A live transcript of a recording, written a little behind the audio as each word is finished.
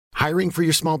Hiring for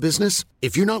your small business?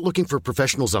 If you're not looking for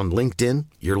professionals on LinkedIn,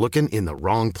 you're looking in the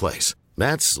wrong place.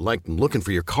 That's like looking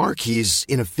for your car keys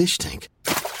in a fish tank.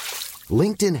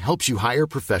 LinkedIn helps you hire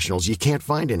professionals you can't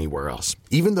find anywhere else,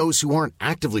 even those who aren't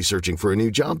actively searching for a new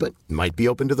job but might be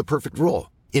open to the perfect role.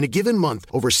 In a given month,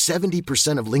 over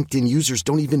 70% of LinkedIn users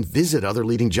don't even visit other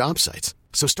leading job sites.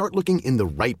 So start looking in the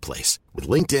right place. With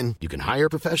LinkedIn, you can hire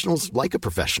professionals like a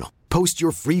professional. Post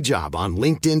your free job on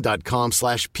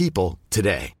linkedin.com/people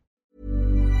today.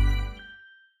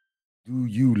 Do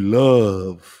you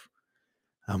love?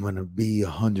 I'm going to be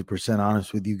 100%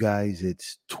 honest with you guys.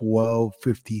 It's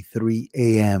 12:53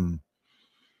 a.m.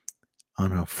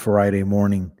 on a Friday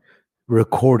morning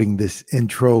recording this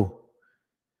intro.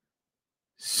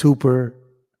 Super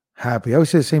happy. I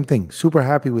always say the same thing. Super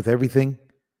happy with everything.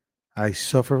 I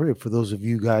suffer, for those of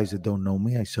you guys that don't know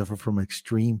me, I suffer from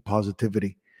extreme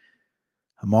positivity.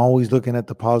 I'm always looking at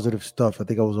the positive stuff. I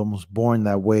think I was almost born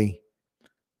that way,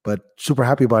 but super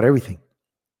happy about everything.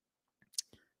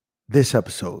 This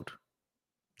episode,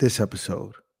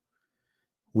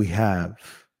 we have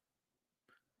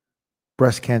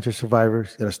breast cancer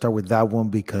survivors. Gotta start with that one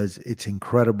because it's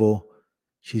incredible.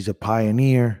 She's a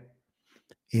pioneer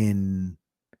in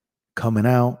coming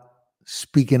out,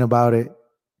 speaking about it.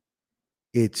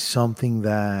 It's something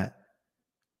that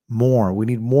we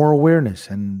need more awareness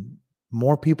and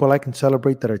more people I can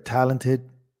celebrate that are talented,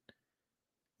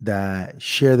 that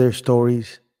share their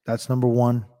stories. That's number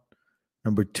one.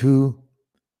 Number two,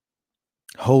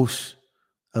 hosts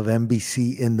of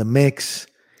NBC in the Mix.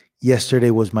 Yesterday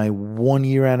was my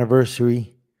 1-year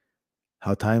anniversary.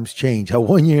 How times change. A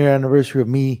 1-year anniversary of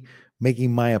me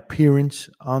making my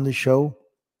appearance on the show.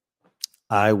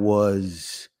 I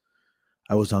was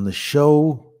on the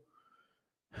show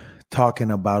talking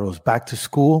about, it was back to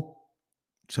school.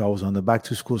 So I was on the back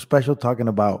to school special talking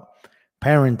about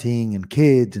parenting and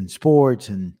kids and sports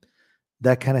and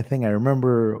that kind of thing. I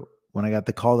remember when I got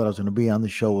the call that I was going to be on the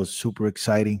show, it was super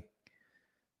exciting.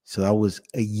 So that was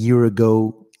a year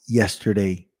ago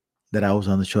yesterday that I was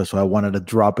on the show. So I wanted to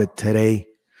drop it today.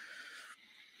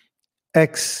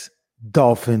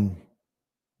 Ex-Dolphin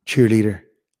cheerleader,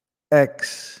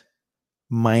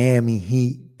 ex-Miami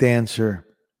Heat dancer,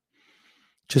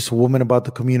 just a woman about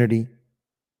the community,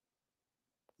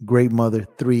 great mother,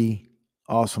 3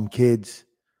 awesome kids,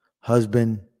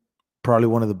 husband, probably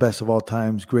one of the best of all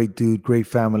times, great dude, great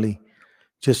family,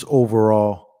 just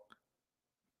overall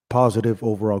positive,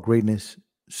 overall greatness.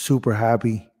 Super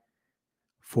happy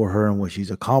for her and what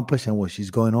she's accomplished and what she's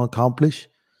going to accomplish.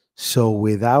 So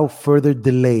without further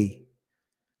delay,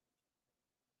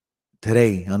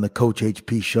 today on the Coach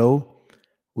HP show,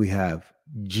 we have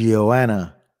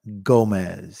Joanna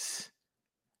Gomez.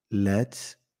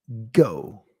 Let's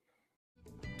go.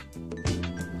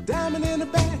 Diamond in the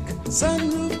back,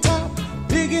 sunroof top,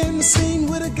 big in the scene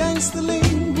with a gangster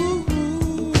lean. Woo,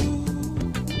 woo.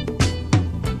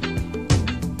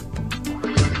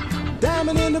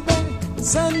 Diamond in the back,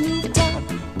 sunroof top,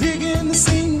 big in the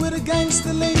scene with a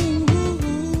gangster lean. Woo,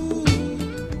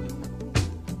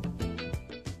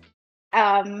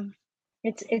 woo.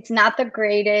 It's not the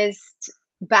greatest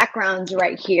backgrounds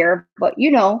right here, but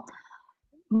you know,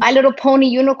 My Little Pony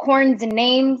unicorns and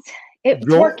names. It's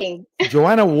working.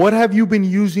 Joanna, what have you been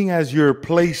using as your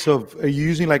place of? Are you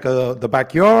using like the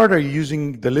backyard? Are you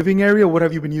using the living area? What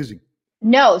have you been using?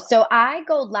 No, so I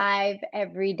go live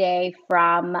every day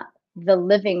from the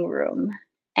living room,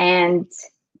 and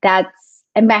I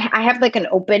have like an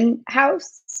open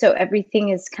house, so everything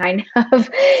is kind of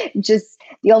just,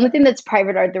 the only thing that's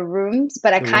private are the rooms,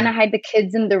 but I kind of hide the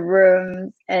kids in the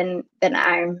rooms, and then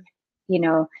I'm,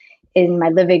 in my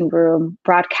living room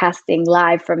broadcasting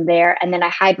live from there, and then I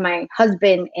hide my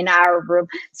husband in our room,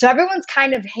 so everyone's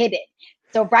kind of hidden.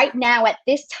 So right now at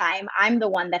this time, I'm the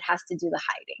one that has to do the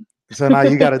hiding. So now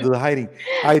you got to do the hiding.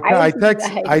 I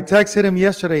texted him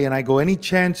yesterday and I go, any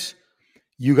chance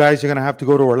you guys are going to have to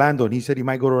go to Orlando? And he said he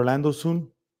might go to Orlando soon.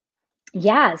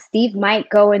 Yeah, Steve might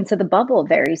go into the bubble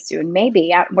very soon.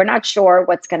 Maybe. We're not sure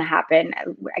what's going to happen.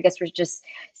 I guess we're just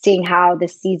seeing how the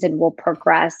season will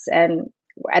progress. And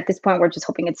at this point, we're just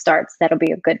hoping it starts. That'll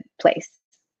be a good place.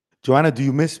 Joanna, do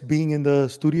you miss being in the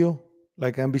studio,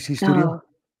 like NBC studio? Oh,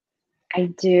 I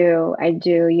do.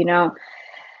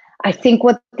 I think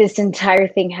what this entire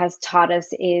thing has taught us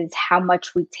is how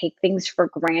much we take things for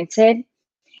granted,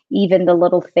 even the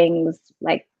little things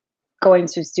like going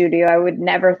to a studio. I would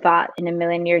never thought in a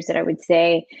million years that I would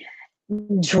say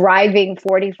driving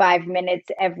 45 minutes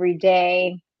every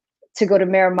day to go to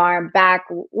Miramar and back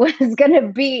was going to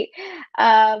be,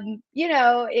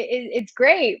 it's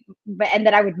great, and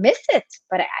that I would miss it.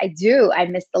 But I do. I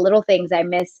miss the little things. I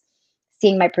miss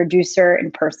seeing my producer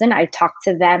in person. I talk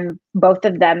to them, both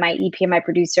of them, my EP and my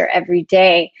producer, every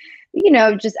day.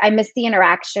 Just I miss the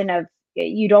interaction of,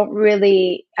 I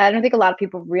don't think a lot of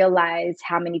people realize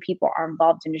how many people are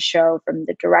involved in a show, from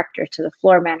the director to the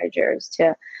floor managers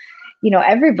to,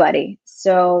 everybody.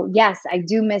 So yes, I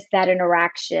do miss that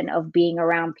interaction of being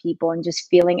around people and just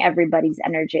feeling everybody's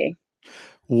energy.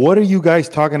 What are you guys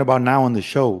talking about now on the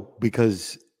show?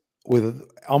 Because with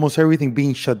almost everything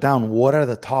being shut down, what are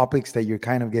the topics that you're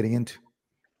kind of getting into?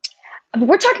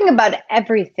 We're talking about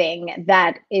everything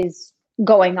that is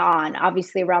going on,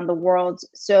 obviously, around the world.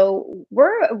 So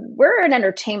we're an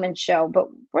entertainment show, but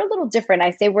we're a little different. I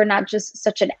say we're not just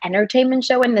such an entertainment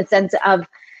show in the sense of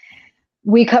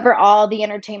we cover all the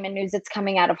entertainment news that's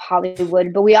coming out of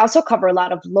Hollywood, but we also cover a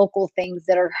lot of local things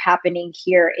that are happening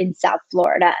here in South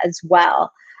Florida as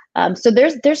well. So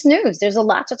there's news. There's a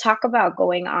lot to talk about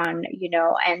going on,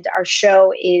 and our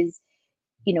show is,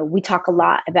 we talk a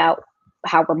lot about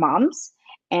how we're moms,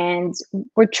 and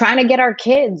we're trying to get our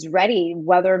kids ready,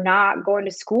 whether or not going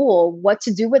to school, what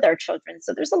to do with our children.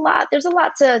 So there's a lot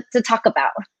to talk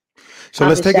about. So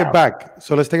let's take it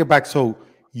back. So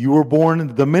you were born in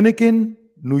the Dominican,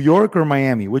 New York, or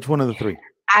Miami? Which one of the three?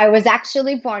 I was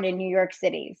actually born in New York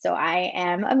City. So I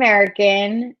am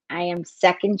American. I am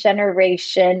second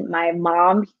generation. My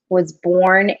mom was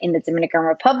born in the Dominican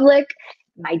Republic.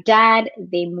 My dad,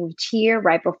 they moved here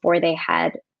right before they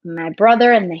had my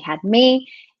brother and they had me.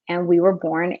 And we were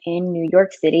born in New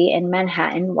York City, in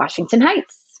Manhattan, Washington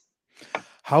Heights.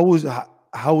 How was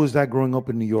that growing up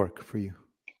in New York for you?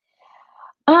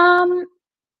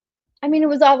 I mean, it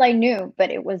was all I knew, but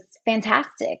it was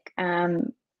fantastic.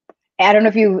 I don't know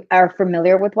if you are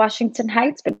familiar with Washington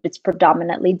Heights, but it's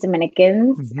predominantly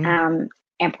Dominicans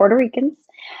and Puerto Ricans.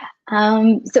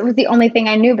 So it was the only thing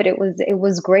I knew, but it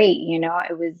was great.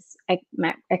 I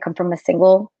come from a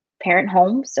single parent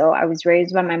home, so I was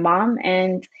raised by my mom,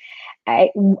 and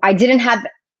I didn't have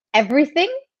everything,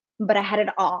 but I had it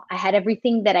all. I had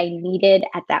everything that I needed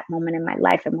at that moment in my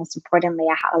life, and most importantly,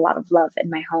 I had a lot of love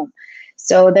in my home.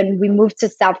 So then we moved to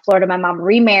South Florida. My mom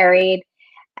remarried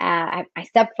my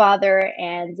stepfather,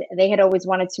 and they had always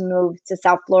wanted to move to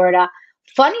South Florida.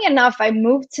 Funny enough, I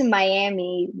moved to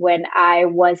Miami when I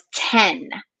was 10,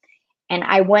 and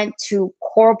I went to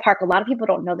Coral Park. A lot of people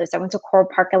don't know this. I went to Coral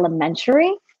Park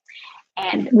Elementary,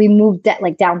 and we moved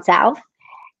down south,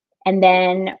 and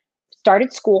then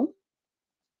started school.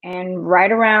 And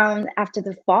right around after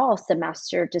the fall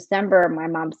semester, December, my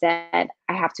mom said,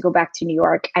 I have to go back to New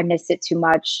York. I miss it too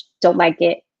much. Don't like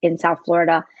it in South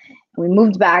Florida. And we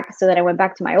moved back. So then I went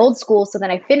back to my old school. So then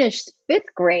I finished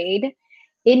 5th grade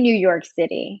in New York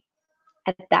City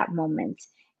at that moment.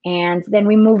 And then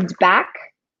we moved back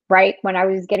right when I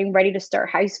was getting ready to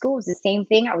start high school. It was the same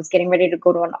thing. I was getting ready to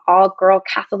go to an all-girl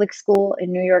Catholic school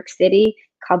in New York City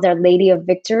called Our Lady of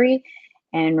Victory.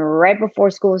 And right before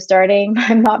school was starting,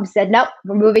 my mom said, nope,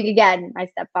 we're moving again. My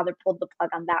stepfather pulled the plug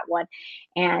on that one.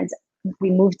 And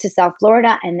we moved to South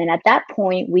Florida. And then at that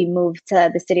point, we moved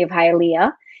to the city of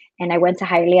Hialeah. And I went to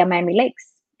Hialeah, Miami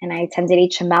Lakes. And I attended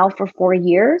HML for 4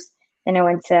 years. Then I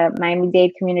went to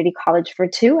Miami-Dade Community College for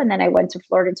 2. And then I went to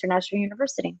Florida International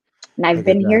University. And I've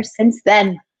been here since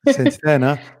then. Since then,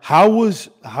 huh?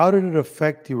 How did it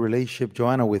affect your relationship,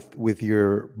 Joanna, with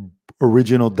your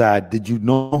original dad? Did you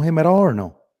know him at all or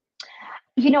no?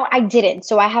 I didn't.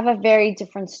 So I have a very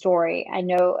different story. I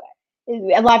know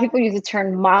a lot of people use the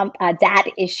term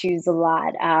dad issues a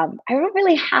lot. I don't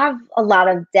really have a lot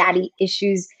of daddy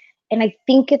issues. And I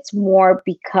think it's more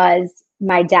because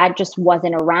my dad just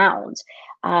wasn't around.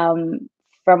 My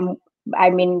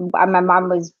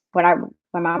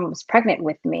mom was pregnant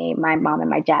with me, my mom and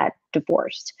my dad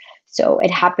divorced. So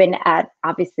it happened at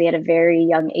a very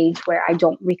young age where I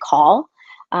don't recall.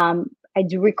 I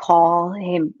do recall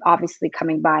him obviously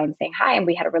coming by and saying hi, and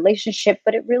we had a relationship,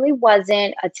 but it really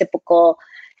wasn't a typical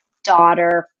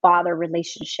daughter-father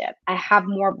relationship. I have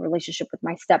more of a relationship with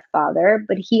my stepfather,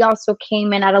 but he also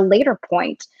came in at a later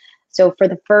point. So for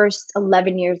the first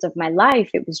 11 years of my life,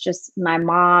 it was just my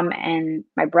mom and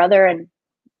my brother and,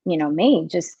 me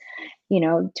just,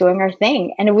 doing our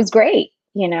thing. And it was great,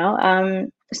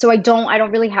 So I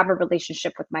don't really have a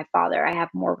relationship with my father. I have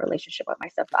more relationship with my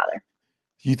stepfather.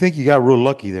 You think you got real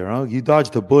lucky there, huh? You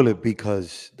dodged a bullet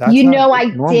because that's I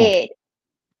normal. did.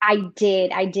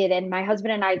 I did. And my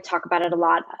husband and I talk about it a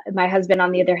lot. My husband,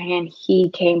 on the other hand, he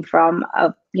came from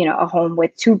a home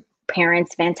with 2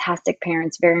 parents, fantastic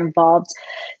parents, very involved.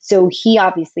 So he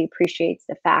obviously appreciates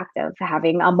the fact of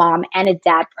having a mom and a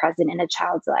dad present in a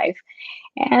child's life.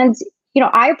 And,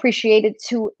 I appreciate it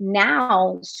too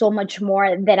now so much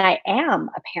more that I am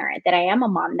a parent, that I am a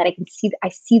mom, that I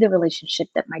see the relationship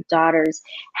that my daughters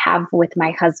have with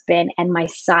my husband and my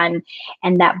son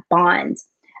and that bond.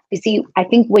 You see, I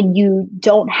think when you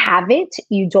don't have it,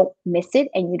 you don't miss it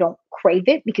and you don't crave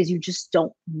it because you just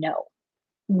don't know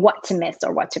what to miss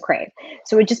or what to crave.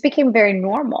 So it just became very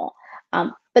normal.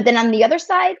 But then on the other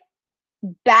side,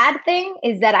 bad thing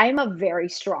is that I'm a very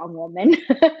strong woman.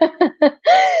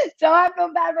 So I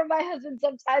feel bad for my husband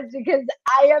sometimes because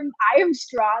I am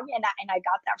strong and I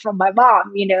got that from my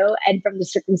mom, and from the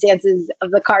circumstances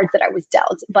of the cards that I was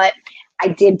dealt. But I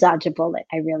did dodge a bullet.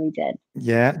 I really did.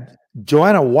 Yeah.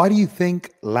 Joanna, why do you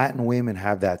think Latin women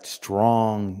have that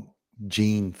strong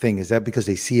gene thing? Is that because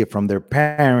they see it from their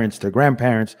parents, their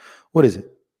grandparents? What is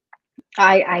it?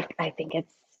 I think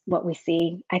it's what we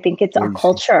see. I think it's What our do you see?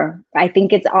 culture. I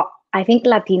think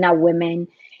Latina women,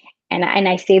 and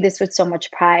I say this with so much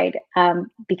pride,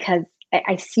 because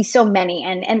I see so many,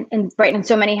 and right, and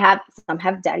so many some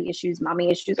have daddy issues, mommy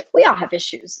issues. We all have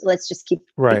issues. Let's just keep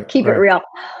Right, keep it right. real.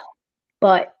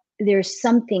 But there's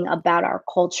something about our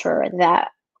culture that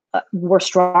we're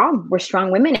strong. We're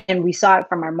strong women, and we saw it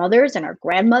from our mothers and our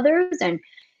grandmothers, and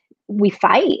we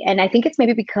fight. And I think it's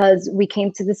maybe because we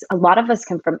came to this. A lot of us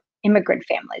come from immigrant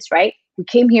families, right? We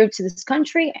came here to this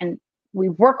country, and we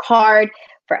work hard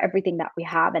for everything that we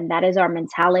have, and that is our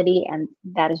mentality, and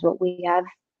that is what we have.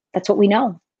 That's what we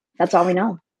know. That's all we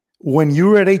know. When you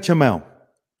were at HML,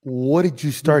 what did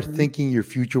you start Mhm. thinking your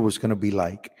future was going to be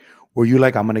like? Were you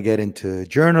like, I'm going to get into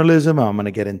journalism, I'm going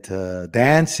to get into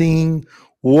dancing?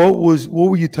 What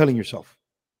were you telling yourself?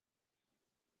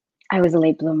 I was a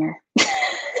late bloomer.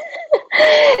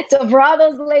 So for all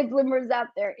those late bloomers out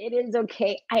there, it is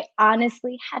okay. I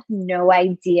honestly had no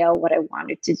idea what I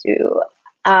wanted to do.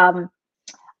 Um,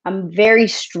 I'm very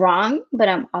strong, but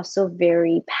I'm also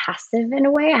very passive in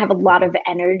a way. I have a lot of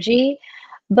energy,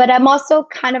 but I'm also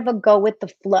kind of a go with the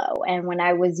flow. And when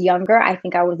I was younger, I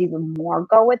think I was even more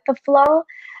go with the flow.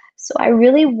 So I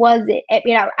really wasn't,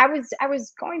 I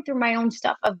was going through my own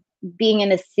stuff of being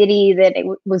in a city that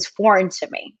was foreign to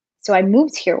me. So I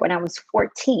moved here when I was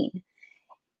 14,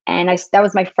 and that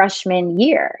was my freshman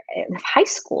year of high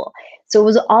school. So it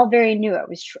was all very new. I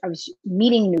was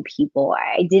meeting new people.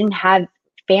 I didn't have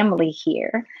family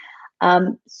here.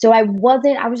 So I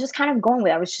was just kind of going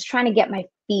with it. I was just trying to get my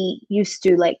feet used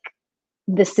to like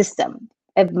the system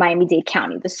of Miami-Dade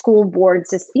County, the school board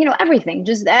system, everything,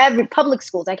 just every public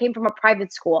schools. I came from a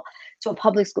private school to a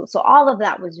public school. So all of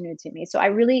that was new to me. So I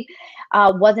really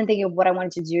wasn't thinking of what I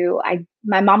wanted to do.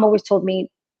 My mom always told me,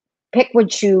 pick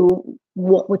what you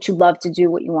love to do,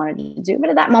 what you wanted to do. But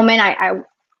at that moment,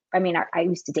 I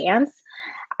used to dance.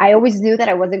 I always knew that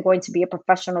I wasn't going to be a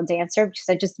professional dancer because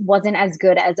I just wasn't as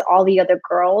good as all the other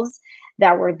girls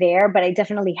that were there. But I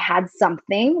definitely had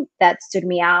something that stood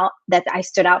me out, that I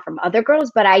stood out from other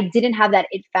girls. But I didn't have that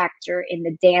it factor in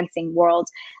the dancing world.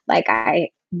 Like, I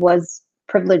was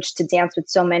privileged to dance with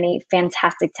so many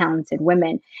fantastic, talented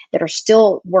women that are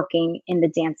still working in the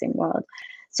dancing world.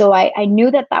 So I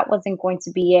knew that wasn't going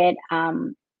to be it. I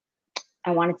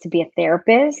wanted to be a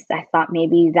therapist. I thought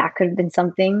maybe that could have been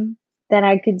something that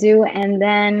I could do. And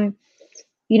then,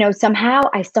 somehow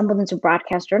I stumbled into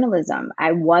broadcast journalism.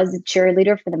 I was a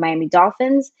cheerleader for the Miami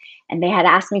Dolphins, and they had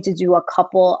asked me to do a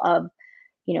couple of,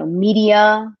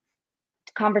 media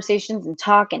conversations and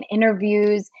talk and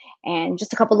interviews and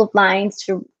just a couple of lines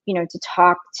to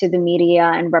talk to the media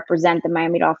and represent the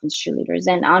Miami Dolphins cheerleaders.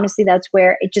 And honestly, that's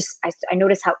where I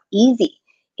noticed how easy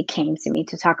it came to me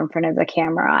to talk in front of the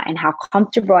camera and how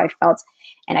comfortable I felt.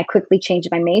 And I quickly changed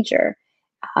my major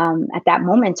at that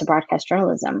moment to broadcast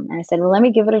journalism. And I said, well, let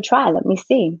me give it a try. Let me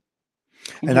see.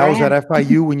 And here that I was at am.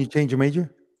 FIU when you changed your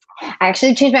major? I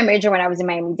actually changed my major when I was in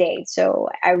Miami-Dade. So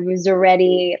I was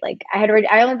already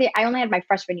I only had my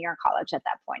freshman year in college at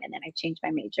that point, and then I changed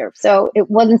my major. So it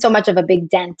wasn't so much of a big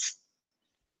dent.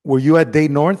 Were you at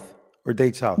Dade North or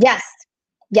Dade South? Yes.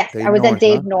 I Dade was at North, huh?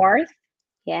 Dade North.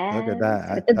 Look at Yes,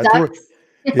 that. with the That's where, Ducks.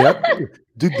 yep.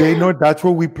 Dude, Dade North, that's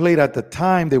where we played at the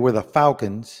time. They were the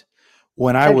Falcons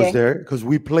when I was Okay. there, because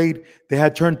they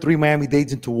had turned 3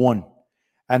 Miami-Dades into 1.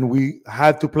 And we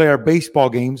had to play our baseball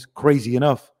games, crazy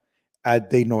enough, at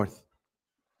Dade North,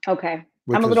 Okay.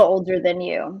 which I'm a was, little older than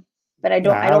you, but I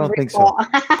nah, I don't don't think so. recall.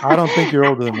 I don't think you're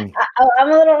older than me. I'm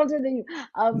a little older than you.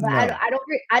 But No.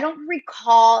 I don't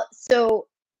recall. So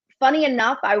funny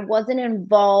enough, I wasn't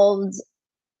involved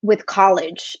with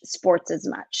college sports as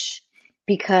much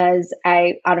because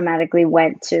I automatically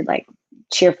went to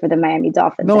cheer for the Miami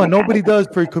Dolphins, No, and and I kind of nobody went does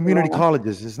through for that community role.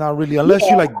 colleges. It's not really, unless you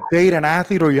Yeah. like date an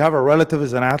athlete or you have a relative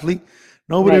as an athlete,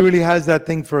 Nobody Right. really has that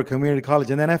thing for a community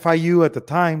college. And then FIU at the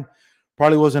time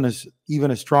probably wasn't as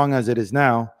strong as it is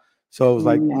now. So it was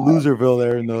like No. Loserville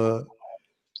there in the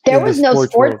There in the was no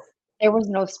sports sports. world. There was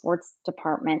no sports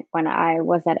department when I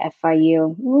was at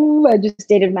FIU. Ooh, I just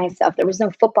dated myself. There was no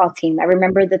football team. I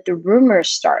remember that the rumors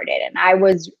started, and I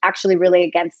was actually really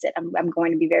against it. I'm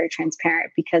going to be very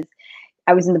transparent because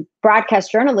I was in the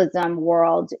broadcast journalism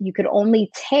world. You could only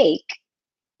take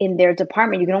in their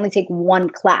department, you can only take one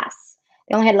class.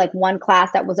 They only had like one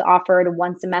class that was offered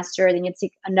one semester, then you'd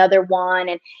take another one,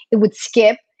 and it would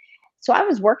skip. So I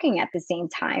was working at the same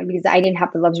time because I didn't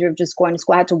have the luxury of just going to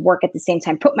school. I had to work at the same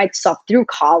time, put myself through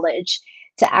college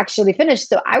to actually finish.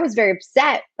 So I was very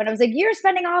upset, but I was like, "You're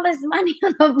spending all this money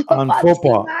on a On football team."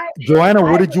 football. Joanna,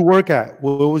 what did you work at?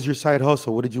 What was your side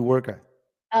hustle? What did you work at?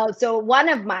 Oh, so one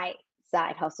of my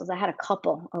side hustles, I had a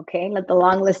couple. Okay, let the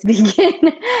long list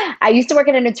begin. I used to work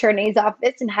at an attorney's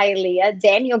office in Hialeah,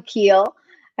 Daniel Keel.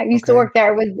 I used to Okay. work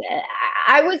there.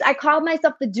 I called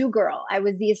myself the do girl. I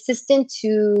was the assistant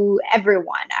to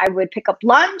everyone. I would pick up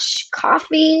lunch,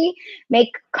 coffee,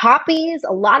 make copies,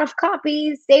 a lot of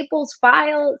copies, staples,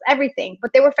 files, everything.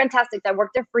 But they were fantastic. I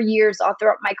worked there for years, all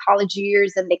throughout my college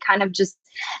years, and they kind of just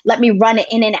let me run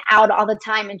it in and out all the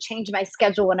time and change my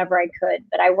schedule whenever I could.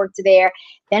 But I worked there.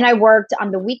 Then I worked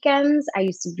on the weekends. I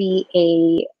used to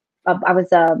be I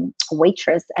was a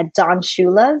waitress at Don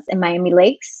Shula's in Miami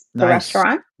Lakes, the Nice.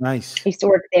 restaurant. Nice. I used to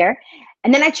work there.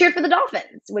 And then I cheered for the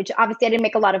Dolphins, which obviously I didn't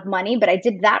make a lot of money, but I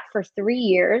did that for 3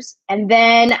 years. And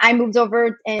then I moved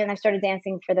over and I started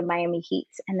dancing for the Miami Heat.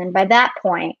 And then by that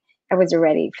point, I was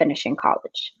already finishing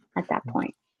college at that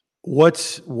point.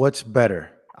 What's better?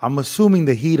 I'm assuming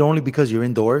the Heat only because you're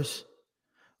indoors.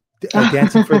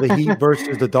 Dancing for the Heat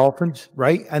versus the Dolphins,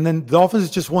 right? And then the Dolphins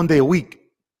is just one day a week.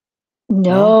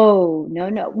 No.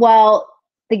 Well,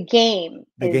 the games.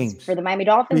 for the Miami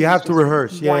Dolphins. You have is to just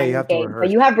rehearse. Yeah, you one have to game. rehearse.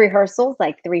 But you have rehearsals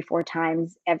like 3-4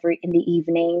 times in the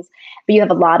evenings. But you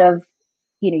have a lot of,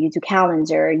 you do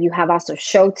calendar. You have also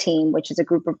show team, which is a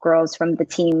group of girls from the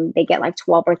team. They get like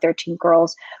 12 or 13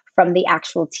 girls from the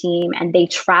actual team, and they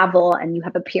travel, and you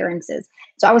have appearances.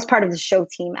 So I was part of the show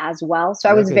team as well. So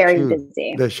I was Look at very you.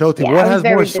 busy. The show team. Yeah, What I was has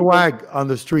very more busy. swag on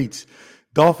the streets?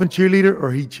 Dolphin cheerleader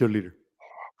or Heat cheerleader?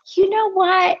 You know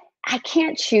what? I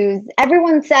can't choose.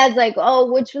 Everyone says like,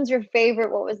 "Oh, which one's your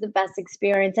favorite? What was the best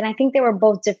experience?" And I think they were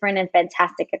both different and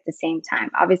fantastic at the same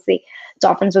time. Obviously,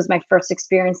 Dolphins was my first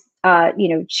experience,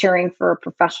 cheering for a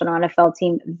professional NFL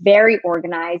team. Very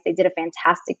organized. They did a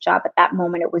fantastic job. At that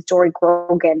moment, it was Dory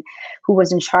Grogan who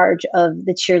was in charge of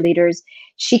the cheerleaders.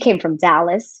 She came from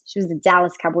Dallas. She was a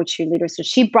Dallas Cowboy cheerleader. So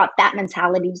she brought that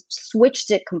mentality, switched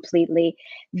it completely,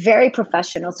 very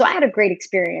professional. So I had a great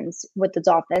experience with the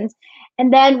Dolphins.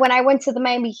 And then when I went to the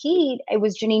Miami Heat, it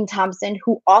was Janine Thompson,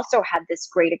 who also had this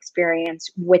great experience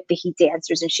with the Heat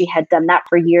dancers. And she had done that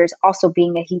for years, also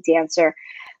being a Heat dancer.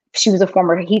 She was a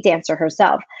former Heat dancer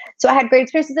herself. So I had great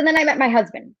experiences. And then I met my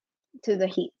husband to the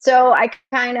Heat. So I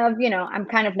kind of, I'm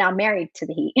kind of now married to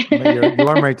the Heat. You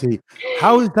are married to Heat.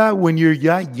 How is that when you're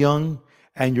that young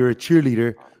and you're a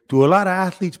cheerleader? Do a lot of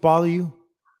athletes bother you?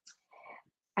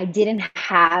 I didn't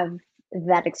have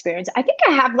that experience. I think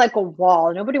I have like a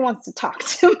wall. Nobody wants to talk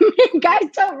to me. Guys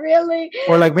don't really.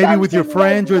 Or like maybe with your come to me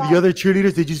friends or like the other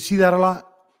cheerleaders? Did you see that a lot?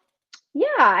 Yeah,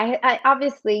 I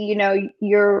obviously,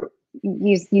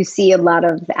 you see a lot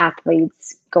of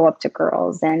athletes go up to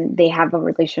girls and they have a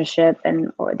relationship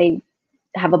or they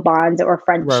have a bond or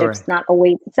friendship. Right. It's not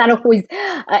always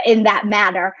in that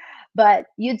manner, but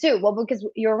you do. Well, because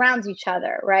you're around each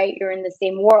other, right? You're in the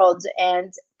same world,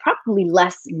 and probably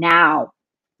less now,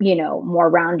 more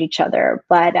around each other.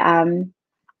 But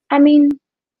I mean,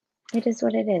 it is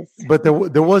what it is. But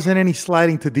there wasn't any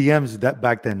sliding to DMs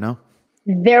back then, no?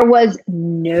 There was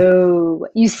no.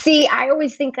 You see, I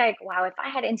always think like, wow, if I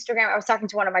had Instagram, I was talking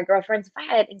to one of my girlfriends. If I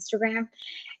had Instagram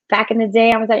back in the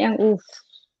day, I was that young. Oof.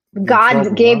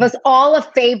 God gave us all a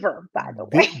favor, by the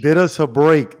way. Did us a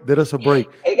break. He gave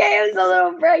us a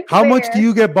little break. How much do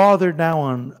you get bothered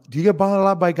now do you get bothered a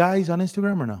lot by guys on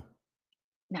Instagram or no?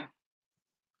 No.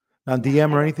 On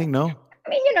DM or anything? No? I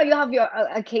mean, you have your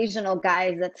occasional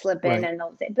guys that slip in and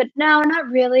they'll say, but no, not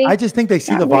really. I just think they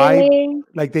see Not the vibe. really.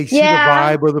 Like they see the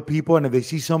vibe of the people, and if they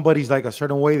see somebody's like a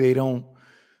certain way, they don't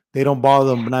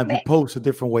bother them. But if you post a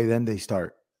different way, then they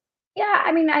start. Yeah,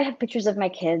 I mean, I have pictures of my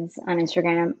kids on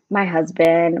Instagram, my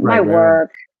husband, my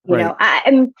work.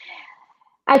 I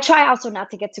try also not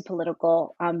to get too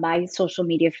political on my social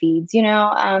media feeds.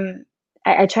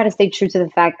 I try to stay true to the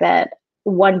fact that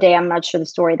one day I'm not sure the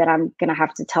story that I'm going to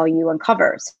have to tell you and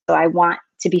cover. So I want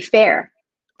to be fair.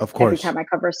 Of course. Every time I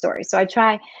cover a story. So I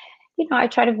try, I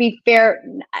try to be fair,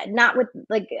 not with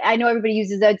like, I know everybody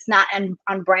uses it. It's not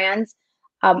on brands.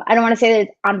 I don't want to say that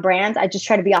it's on brands. I just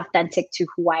try to be authentic to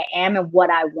who I am and what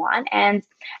I want. And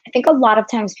I think a lot of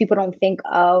times people don't think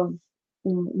of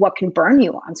what can burn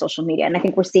you on social media. And I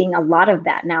think we're seeing a lot of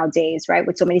that nowadays, right?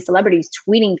 With so many celebrities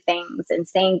tweeting things and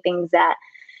saying things that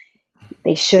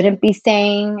they shouldn't be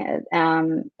saying,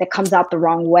 that comes out the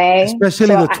wrong way.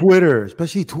 Especially Twitter,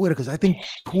 because I think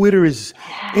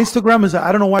Instagram is,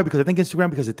 I don't know why, because I think Instagram,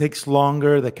 because it takes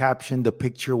longer, the caption, the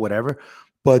picture, whatever.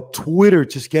 But Twitter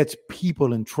just gets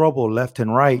people in trouble left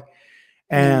and right.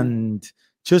 And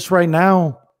just right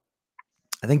now,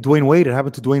 I think it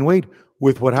happened to Dwayne Wade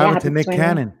with what happened to Nick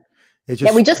Cannon.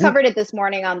 We just covered it this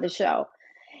morning on the show.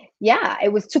 Yeah,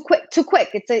 it was too quick.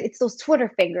 It's those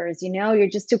Twitter fingers, you're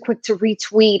just too quick to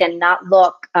retweet and not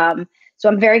look. So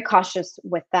I'm very cautious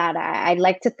with that. I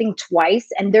like to think twice,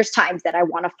 and there's times that I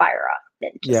want to fire up.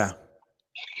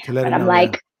 But I'm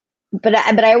like, but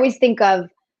I always think of,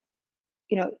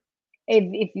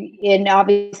 if and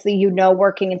obviously,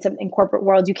 working in corporate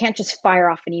world, you can't just fire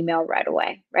off an email right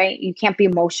away, right? You can't be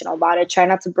emotional about it. Try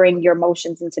not to bring your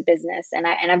emotions into business. And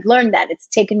I've learned that. It's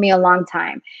taken me a long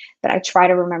time, but I try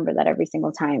to remember that every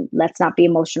single time. Let's not be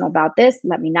emotional about this.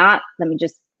 Let me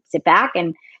just sit back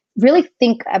and really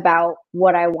think about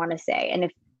what I want to say. And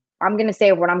if I'm going to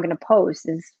say what I'm going to post,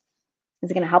 is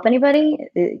it going to help anybody?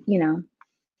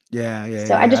 Yeah.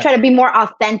 So I just try to be more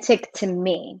authentic to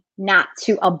me, not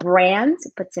to a brand,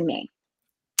 but to me.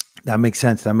 That makes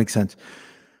sense.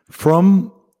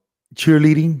 From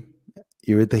cheerleading,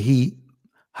 you're at the Heat.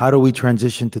 How do we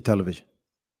transition to television?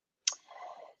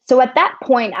 So at that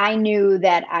point, I knew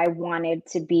that I wanted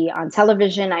to be on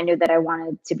television. I knew that I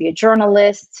wanted to be a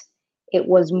journalist. It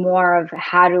was more of,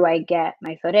 how do I get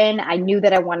my foot in? I knew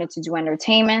that I wanted to do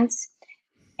entertainment.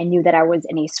 I knew that I was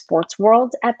in a sports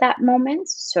world at that moment.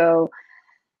 So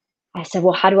I said,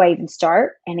 well, how do I even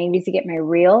start? And I needed to get my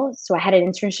reel. So I had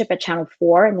an internship at Channel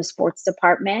 4 in the sports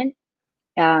department.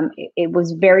 It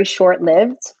was very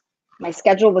short-lived. My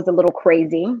schedule was a little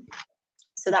crazy.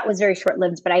 So that was very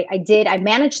short-lived. But I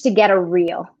managed to get a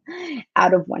reel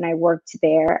out of when I worked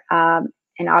there.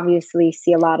 And obviously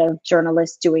see a lot of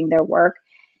journalists doing their work.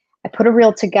 I put a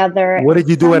reel together. What did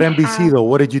you do at NBC, though?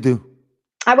 What did you do?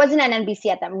 I wasn't at NBC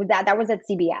at that was at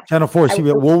CBS. Channel 4,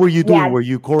 CBS. What were you doing? Were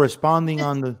you corresponding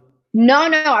on the? No.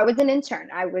 I was an intern.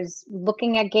 I was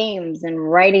looking at games and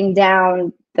writing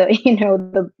down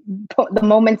the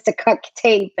moments to cut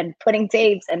tape and putting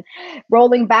tapes and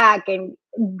rolling back and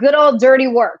good old dirty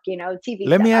work, TV.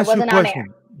 Let me ask you a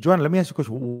question, Joanna. Let me ask you a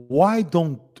question.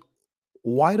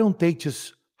 Why don't they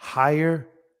just hire,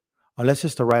 unless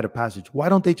it's the rite of passage? Why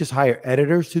don't they just hire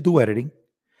editors to do editing?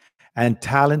 And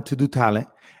talent to do talent,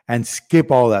 and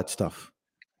skip all that stuff?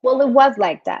 Well, it was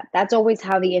like that. That's always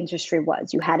how the industry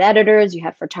was. You had editors, you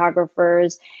had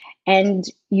photographers, and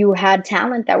you had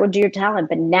talent that would do your talent.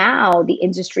 But now the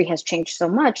industry has changed so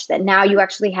much that now you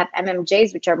actually have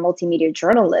MMJs, which are multimedia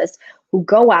journalists, who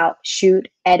go out, shoot,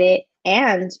 edit,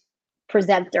 and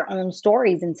present their own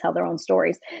stories and tell their own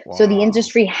stories. Wow. So the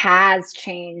industry has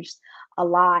changed a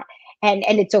lot. And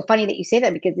it's so funny that you say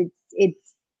that, because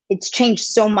it's changed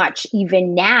so much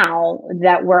even now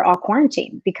that we're all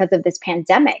quarantined because of this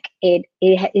pandemic. It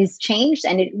is changed,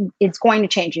 and it's going to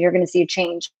change. And you're going to see a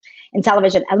change in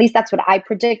television. At least that's what I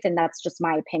predict, and that's just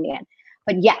my opinion.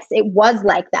 But yes, it was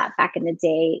like that back in the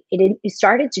day. It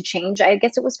started to change. I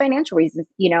guess it was financial reasons.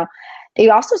 They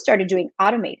also started doing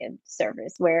automated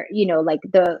service where, like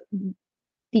the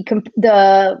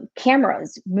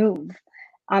cameras move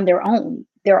on their own.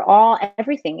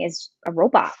 Everything is a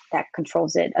robot that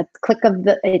controls it. A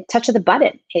touch of the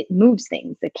button, it moves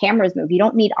things. The cameras move. You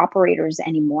don't need operators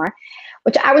anymore,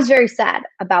 which I was very sad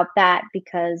about that,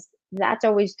 because that's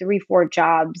always 3-4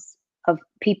 jobs of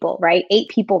people, right? 8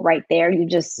 people right there. You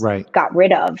just got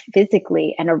rid of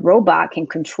physically, and a robot can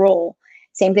control.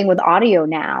 Same thing with audio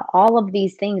now. All of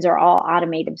these things are all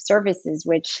automated services,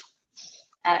 which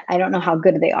I don't know how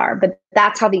good they are, but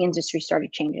that's how the industry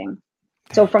started changing.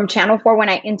 So from Channel 4, when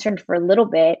I interned for a little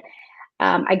bit,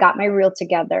 I got my reel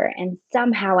together, and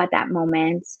somehow at that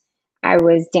moment, I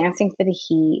was dancing for the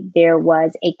Heat. There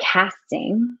was a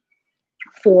casting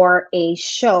for a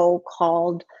show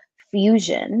called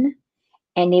Fusion,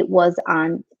 and it was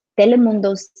on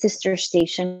Telemundo's sister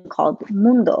station called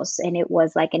Mundos, and it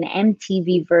was like an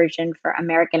MTV version for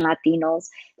American Latinos.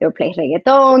 They would play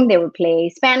reggaeton, they would play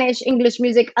Spanish, English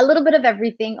music, a little bit of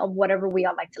everything, of whatever we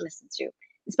all like to listen to.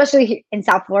 Especially here in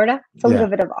South Florida, it's a little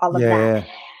bit of all of that.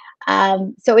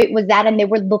 So it was that, and they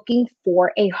were looking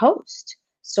for a host.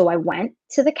 So I went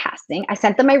to the casting. I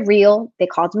sent them my reel. They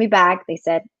called me back. They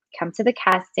said, come to the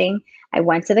casting. I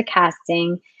went to the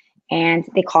casting and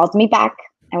they called me back.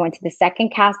 I went to the second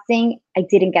casting. I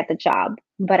didn't get the job,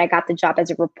 but I got the job as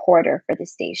a reporter for the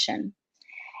station.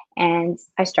 And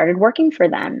I started working for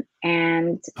them.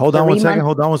 And Hold on one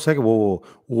second. Whoa.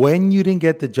 When you didn't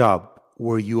get the job,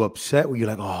 were you upset? Were you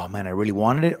like, oh man, I really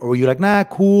wanted it? Or were you like, nah,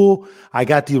 cool. I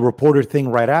got the reporter thing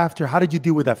right after. How did you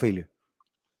deal with that failure?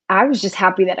 I was just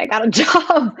happy that I got a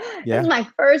job. Yeah. It was my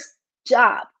first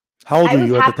job. How old were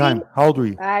you at the time? How old were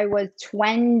you? I was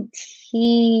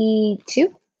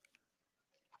 22.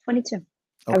 22. Okay.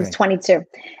 I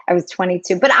was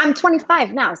 22. But I'm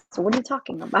 25 now. So what are you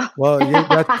talking about? Well, yeah,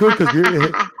 that's good because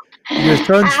your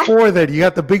son's 4 then. You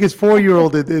got the biggest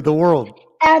 4-year-old in the world.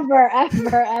 Ever.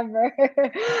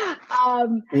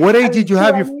 What age did you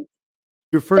have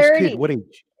your first 30. kid? What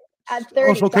age? At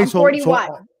 30. Oh, okay, so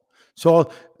 41.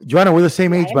 So, Joanna, we're the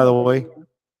same age, by the way.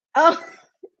 Oh,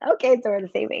 okay. So we're the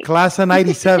same age. Class of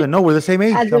 97. No, we're the same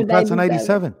age. I'm class of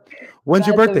 97. When's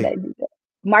your birthday?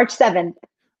 March 7th.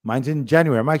 Mine's in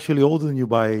January. I'm actually older than you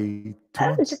by 2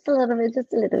 months. Just a little bit.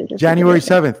 January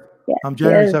 7th. Yeah. I'm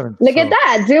January 7th. Look at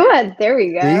that. 2 months. There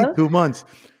we go. See? 2 months.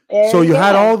 So you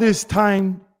had all this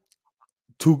time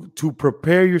to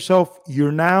prepare yourself.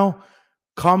 You're now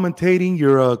commentating.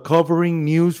 You're covering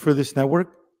news for this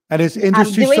network. And it's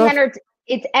industry stuff.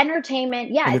 It's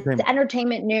entertainment. Yeah, it's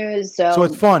entertainment news. So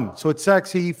it's fun. So it's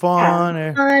sexy,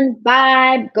 fun. Fun,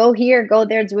 vibe. Go here, go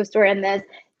there, do a story. And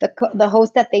the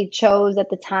host that they chose at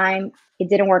the time, it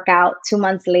didn't work out. 2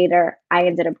 months later, I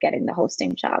ended up getting the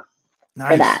hosting job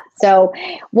for that. So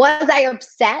was I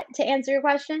upset, to answer your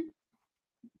question?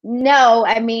 No.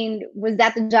 I mean, was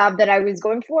that the job that I was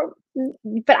going for?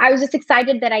 But I was just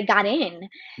excited that I got in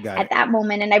at that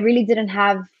moment. And I really didn't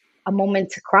have a moment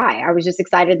to cry. I was just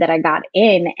excited that I got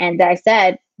in and that I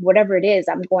said, whatever it is,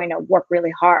 I'm going to work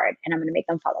really hard and I'm going to make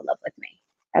them fall in love with me.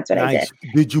 That's what I did.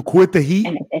 Did you quit the Heat?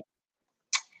 And I did.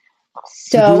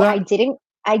 So I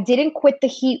didn't quit the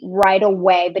Heat right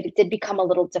away, but it did become a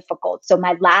little difficult. So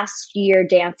my last year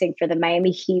dancing for the Miami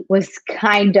Heat was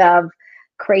kind of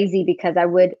crazy because I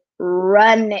would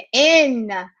run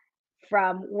in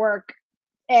from work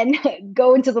and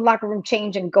go into the locker room,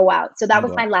 change, and go out. So that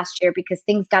was my last year because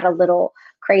things got a little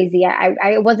crazy.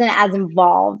 I wasn't as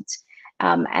involved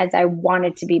as I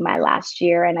wanted to be my last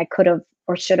year, and I could have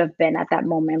or should have been at that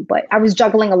moment. But I was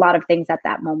juggling a lot of things at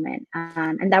that moment,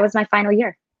 and that was my final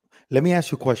year. Let me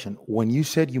ask you a question. When you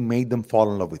said you made them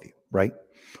fall in love with you, right?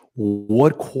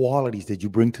 What qualities did you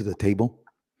bring to the table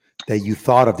that you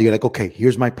thought of? You're like, okay,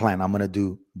 here's my plan. I'm going to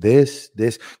do this,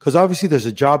 because obviously there's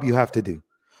a job you have to do.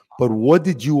 But what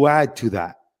did you add to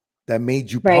that made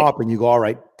you pop and you go, all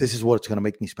right, this is what's going to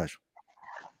make me special?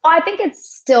 Well, I think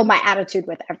it's still my attitude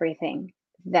with everything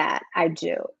that I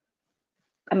do.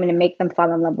 I'm going to make them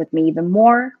fall in love with me even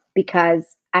more because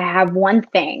I have one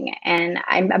thing, and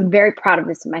I'm very proud of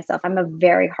this in myself. I'm a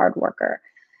very hard worker.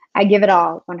 I give it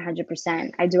all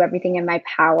 100%. I do everything in my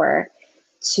power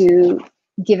to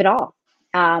give it all.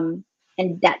 And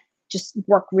that just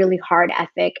work really hard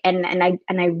ethic. And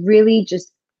I really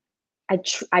just,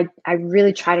 I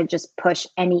really try to just push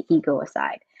any ego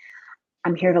aside.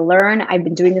 I'm here to learn. I've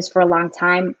been doing this for a long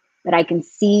time, but I can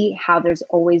see how there's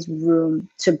always room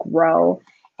to grow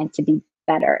and to be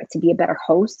better, to be a better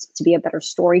host, to be a better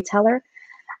storyteller,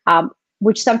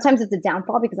 which sometimes is a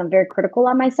downfall because I'm very critical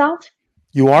on myself.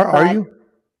 You are you?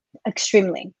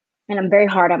 Extremely. And I'm very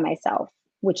hard on myself,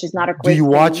 which is not a great thing. Do you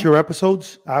watch thing. your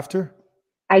episodes after?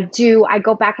 I do. I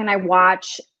go back and I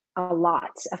watch a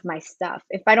lot of my stuff.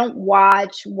 If I don't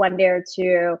watch one day or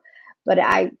two, but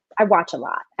I watch a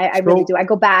lot. I really do. I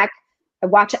go back, I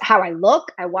watch it, how I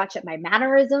look, I watch it, my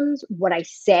mannerisms, what I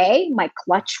say, my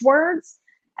clutch words.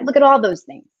 I look at all those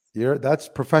things. That's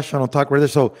professional talk right there.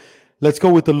 So let's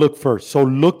go with the look first. So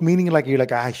look meaning like you're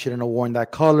like, I shouldn't have worn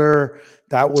that color.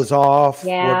 That was off.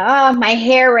 Yeah. My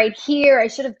hair right here. I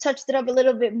should have touched it up a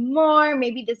little bit more.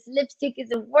 Maybe this lipstick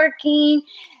isn't working.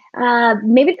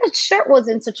 Maybe the shirt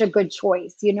wasn't such a good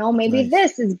choice. Maybe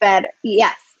this is better.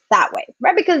 Yes, that way.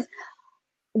 Right. Because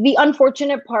the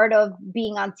unfortunate part of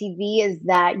being on TV is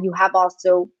that you have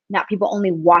also not people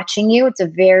only watching you. It's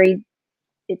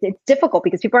it's difficult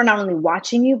because people are not only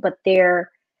watching you, but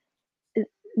they're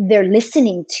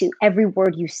listening to every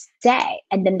word you say,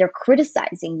 and then they're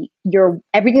criticizing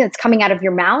everything that's coming out of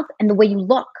your mouth and the way you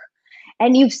look.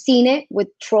 And you've seen it with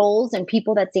trolls and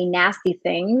people that say nasty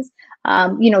things.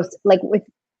 Like with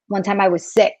one time I was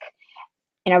sick,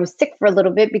 and I was sick for a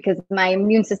little bit because my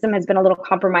immune system has been a little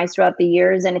compromised throughout the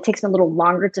years, and it takes me a little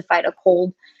longer to fight a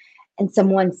cold. And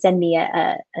someone sent me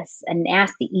a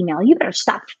nasty email. You better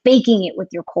stop faking it with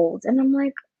your colds. And I'm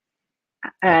like,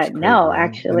 That's crazy, No, right? Isn't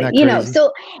actually, that crazy?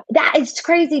 so that it's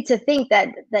crazy to think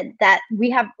that we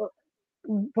have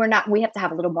to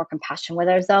have a little more compassion with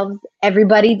ourselves.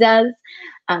 Everybody does,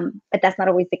 but that's not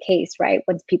always the case, right?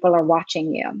 When people are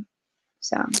watching you,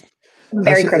 so That's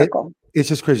very it, critical. it's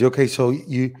just crazy. Okay, so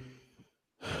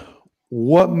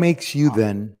what makes you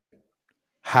then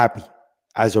happy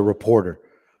as a reporter,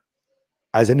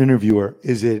 as an interviewer?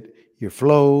 Is it your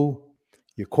flow,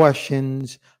 your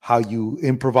questions, how you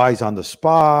improvise on the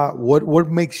spot? What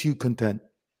makes you content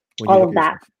when you All look of at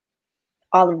that, yourself?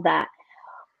 all of that.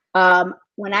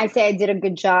 When I say I did a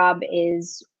good job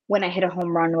is when I hit a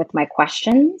home run with my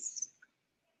questions,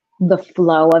 the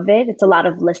flow of it. It's a lot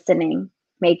of listening,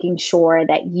 making sure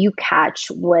that you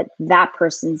catch what that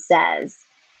person says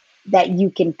that you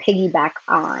can piggyback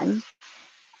on.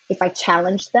 If I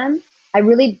challenge them,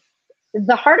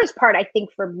 the hardest part, I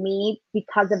think, for me,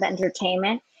 because of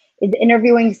entertainment, is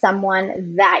interviewing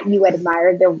someone that you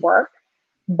admire their work,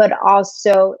 but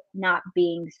also not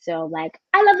being so like,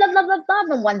 I love, love, love, love, love,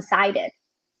 and one sided.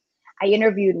 I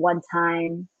interviewed one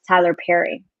time Tyler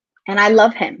Perry, and I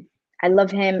love him. I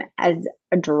love him as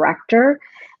a director,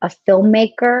 a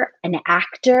filmmaker, an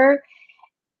actor.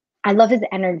 I love his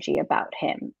energy about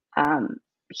him.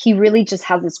 He really just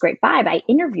has this great vibe. I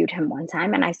interviewed him one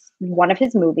time, and one of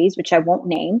his movies, which I won't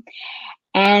name,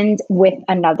 and with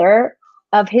another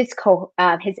of his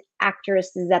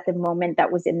actresses at the moment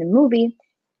that was in the movie,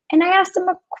 and I asked him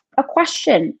a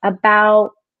question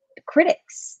about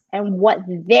critics and what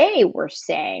they were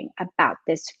saying about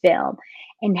this film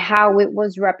and how it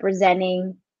was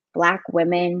representing Black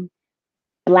women,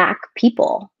 Black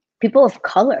people, people of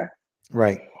color.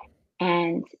 Right.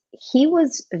 And he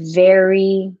was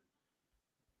very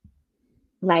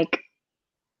like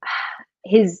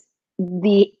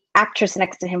the actress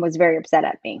next to him was very upset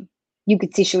at me. You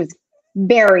could see she was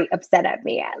very upset at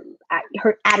me.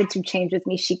 Her attitude changed with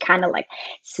me. She kind of like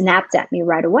snapped at me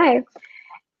right away.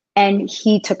 And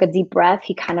he took a deep breath.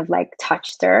 He kind of like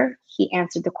touched her. He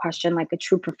answered the question like a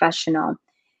true professional.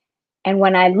 And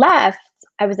when I left,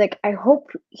 I was like, I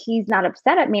hope he's not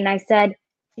upset at me. And I said,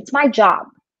 it's my job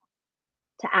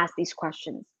to ask these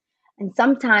questions. And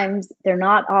sometimes they're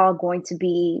not all going to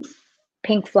be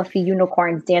pink, fluffy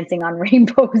unicorns dancing on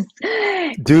rainbows.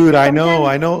 Dude, I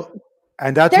Sometimes know.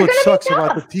 And that's they're what going to be sucks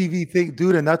about the tough. TV thing,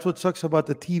 dude. And that's what sucks about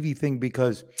the TV thing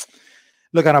because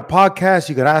look, on a podcast,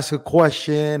 you can ask a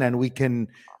question and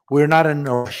we're not in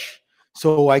a rush.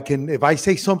 So if I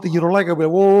say something you don't like, I'll be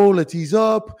like, whoa, let's ease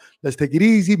up. Let's take it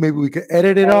easy. Maybe we can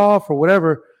edit it Right. off or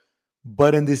whatever.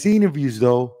 But in these interviews,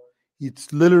 though,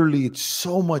 it's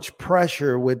so much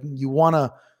pressure when you want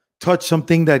to touch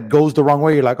something that goes the wrong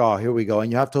way. You're like, oh, here we go.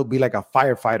 And you have to be like a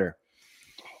firefighter.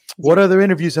 What other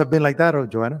interviews have been like that,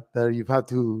 Joanna, that you've had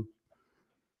to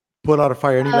put out a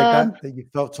fire? Any like that you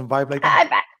felt some vibe like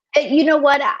that? You know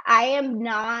what? I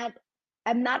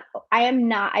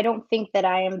don't think that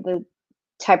I am the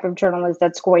type of journalist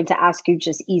that's going to ask you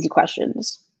just easy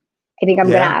questions. I think I'm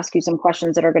going to ask you some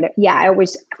questions that are going to, I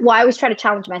always try to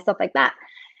challenge myself like that.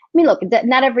 I mean, look,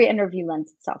 not every interview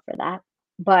lends itself for that,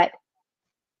 but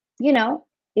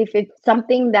if it's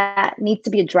something that needs to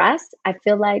be addressed, I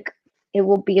feel like it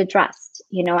will be addressed,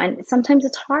 and sometimes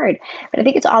it's hard, but I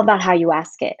think it's all about how you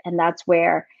ask it. And that's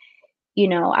where,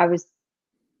 I was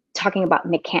talking about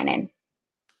Nick Cannon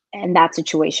and that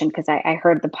situation because I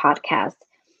heard the podcast.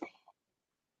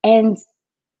 And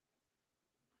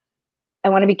I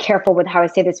want to be careful with how I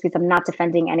say this because I'm not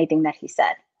defending anything that he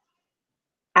said.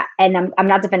 And I'm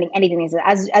not defending anything he said.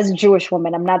 As a Jewish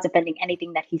woman, I'm not defending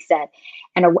anything that he said.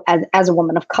 And as a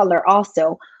woman of color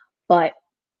also. But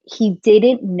he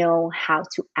didn't know how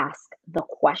to ask the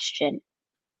question.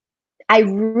 I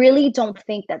really don't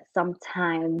think that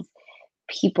sometimes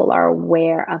people are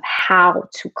aware of how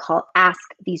to ask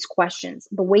these questions.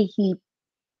 The way he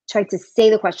tried to say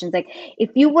the questions, like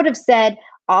if you would have said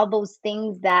all those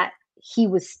things that he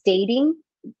was stating,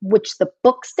 which the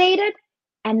book stated,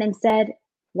 and then said,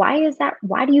 why is that?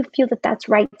 Why do you feel that that's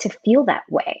right to feel that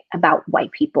way about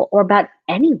white people or about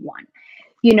anyone?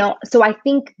 So I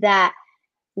think that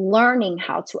learning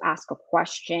how to ask a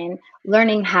question,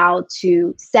 learning how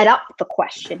to set up the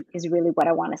question is really what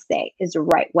I want to say is the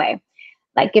right way.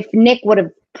 Like if Nick would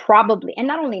have probably, and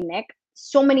not only Nick,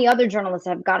 so many other journalists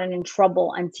have gotten in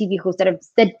trouble on TV hosts that have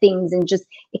said things and just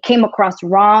it came across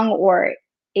wrong or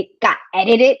it got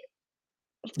edited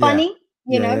funny,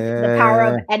 the power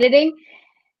of editing.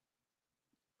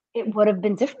 It would have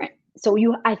been different.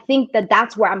 I think that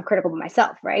that's where I'm critical of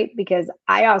myself, right? Because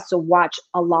I also watch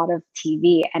a lot of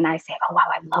TV and I say, oh, wow,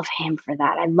 I love him for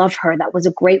that. I love her. That was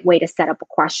a great way to set up a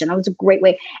question. That was a great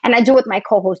way. And I do it with my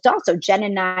co-host also. Jen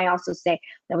and I also say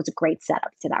that was a great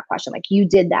setup to that question. Like, you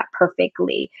did that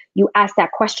perfectly. You asked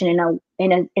that question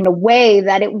in a way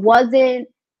that it wasn't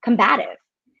combative.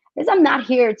 Because I'm not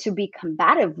here to be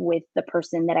combative with the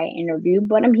person that I interview,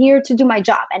 but I'm here to do my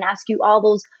job and ask you all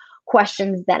those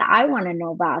questions that I want to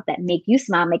know about, that make you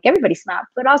smile, make everybody smile,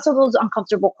 but also those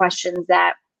uncomfortable questions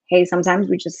that, hey, sometimes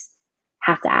we just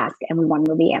have to ask and we want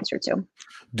to know the answer to.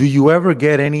 Do you ever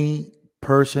get any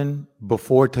person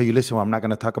before tell you, listen, well, I'm not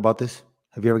going to talk about this?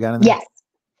 Have you ever gotten that?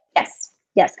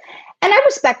 Yes. And I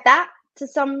respect that to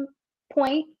some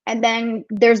point. And then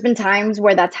there's been times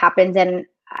where that's happened, and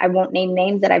I won't name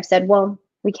names, that I've said, well,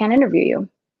 we can't interview you.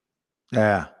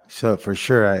 Yeah. So for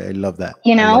sure, I love that.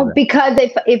 You know, because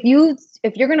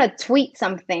if you're gonna tweet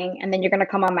something and then you're gonna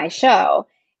come on my show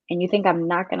and you think I'm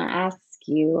not gonna ask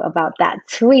you about that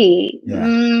tweet,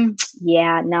 no,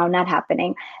 not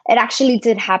happening. It actually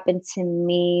did happen to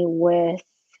me with,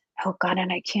 oh God,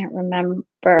 and I can't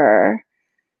remember.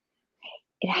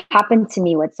 It happened to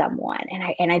me with someone,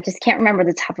 and I just can't remember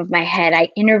the top of my head. I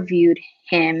interviewed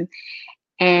him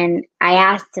and I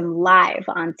asked him live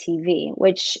on TV,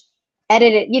 which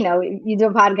edited, you do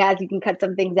a podcast, you can cut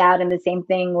some things out, and the same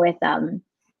thing with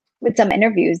some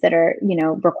interviews that are,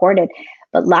 recorded.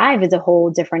 But live is a whole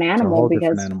different animal,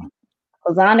 because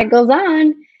it goes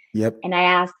on. Yep. And I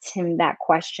asked him that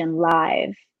question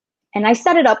live, and I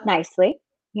set it up nicely,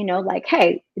 like,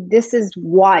 hey, this is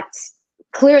what,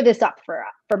 clear this up for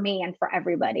me and for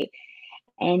everybody.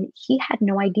 And he had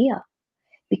no idea,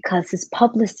 because his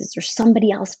publicist or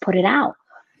somebody else put it out.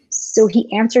 So he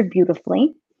answered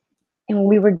beautifully. And when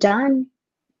we were done,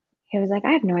 he was like,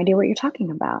 I have no idea what you're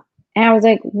talking about. And I was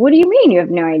like, what do you mean you have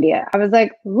no idea? I was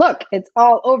like, look, it's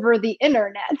all over the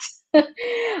internet. And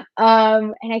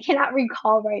I cannot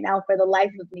recall right now for the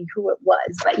life of me who it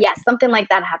was. But yes, something like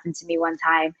that happened to me one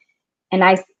time. And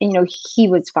he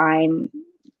was fine.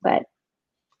 But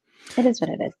it is what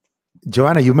it is.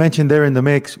 Joanna, you mentioned there in the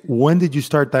mix. When did you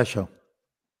start that show?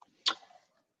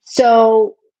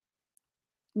 So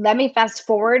let me fast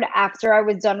forward. After I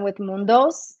was done with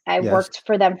Mundos, I worked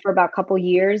for them for about a couple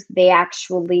years. They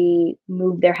actually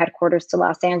moved their headquarters to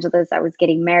Los Angeles. I was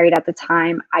getting married at the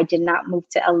time. I did not move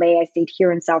to LA. I stayed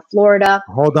here in South Florida.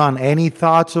 Hold on. Any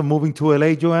thoughts of moving to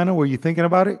LA, Joanna? Were you thinking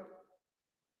about it?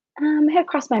 It had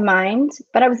crossed my mind,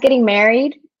 but I was getting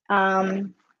married.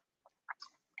 And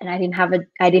I didn't have,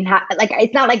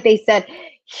 it's not like they said,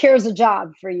 here's a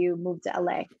job for you, move to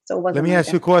LA. So it wasn't. Let me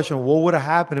ask you a question. What would have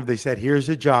happened if they said, here's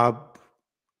a job?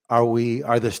 Are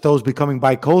the Stows becoming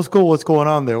bi-coastal? What's going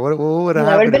on there? What would have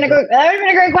happened? That would have been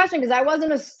a great question, because I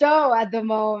wasn't a Stow at the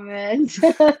moment.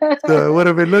 So it would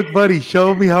have been, look, buddy,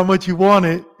 show me how much you want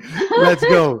it. Let's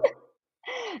go.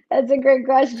 That's a great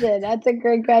question.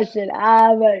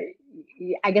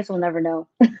 I guess we'll never know.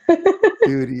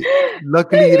 Dude,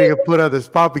 luckily you didn't get put on the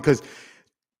spot, because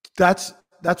that's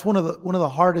one of the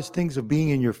hardest things of being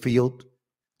in your field,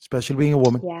 especially being a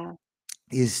woman. Yeah.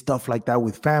 Is stuff like that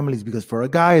with families, because for a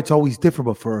guy it's always different,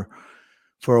 but for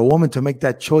a woman to make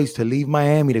that choice to leave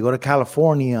Miami to go to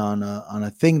California on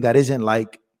a thing that isn't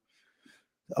like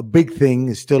a big thing,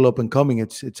 is still up and coming.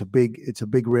 It's a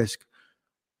big risk.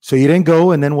 So you didn't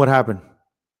go, and then what happened?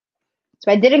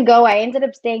 So I didn't go. I ended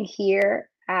up staying here.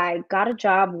 I got a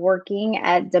job working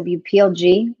at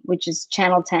WPLG, which is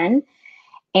Channel 10,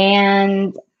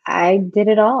 and I did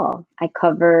it all. I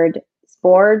covered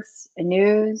sports,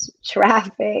 news,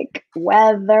 traffic,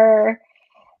 weather,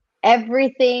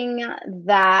 everything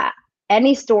that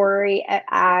any story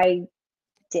I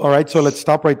did. All right, so let's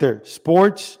stop right there.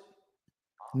 Sports,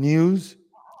 news,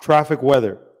 traffic,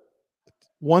 weather.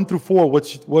 1 through 4,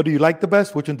 what do you like the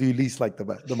best? Which one do you least like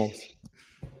the most?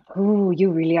 Ooh, you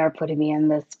really are putting me in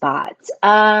the spot.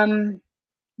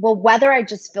 Well, weather, I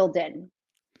just filled in.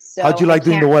 So how'd you like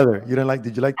doing the weather? Did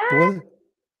you like the weather?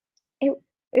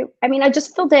 I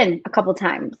just filled in a couple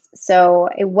times. So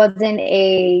it wasn't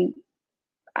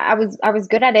I was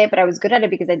good at it, but I was good at it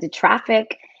because I did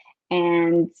traffic,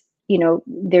 and,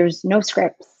 there's no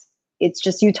scripts. It's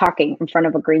just you talking in front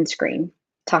of a green screen,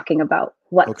 talking about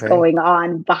what's going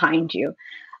on behind you.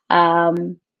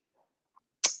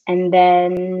 And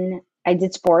then I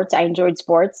did sports. I enjoyed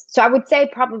sports. So I would say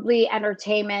probably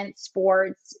entertainment,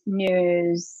 sports,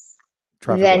 news.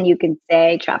 Traffic, then weather. You can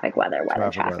say traffic, weather,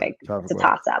 traffic. It's a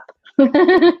toss-up.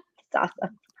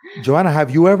 Toss-up. Joanna, have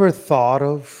you ever thought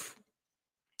of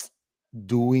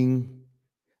doing,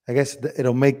 I guess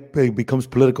it becomes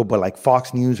political, but like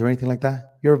Fox News or anything like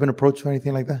that? You ever been approached for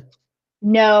anything like that?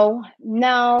 No,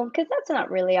 no, because that's not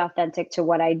really authentic to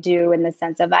what I do in the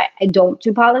sense of I don't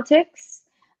do politics.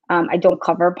 I don't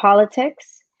cover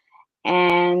politics.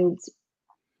 And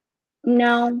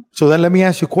no, So then let me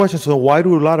ask you a question. So why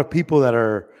do a lot of people that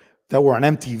were on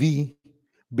MTV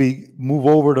move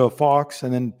over to Fox,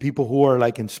 and then people who are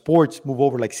like in sports move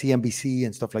over like CNBC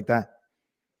and stuff like that?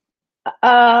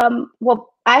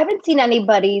 well, I haven't seen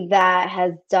anybody that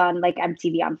has done like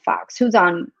MTV on Fox. Who's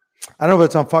on? I don't know if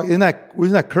it's on Fox.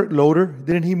 Wasn't that Kurt Loder?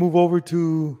 Didn't he move over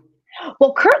to?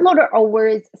 Well, Kurt Loder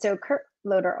always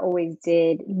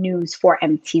did news for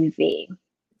MTV.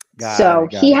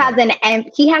 He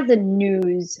has a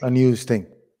news thing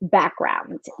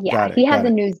background. Yeah, he has a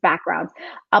news background.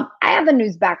 I have a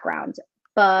news background,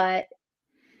 but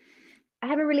I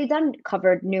haven't really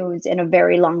covered news in a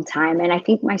very long time. And I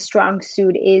think my strong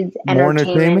suit is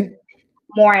entertainment.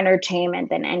 More entertainment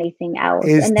than anything else.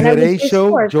 Is and then Today's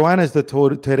Show, Joanna, is the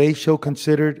Today Show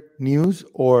considered news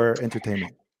or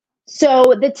entertainment?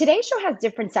 So the Today Show has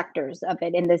different sectors of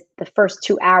it. In the first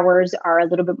 2 hours are a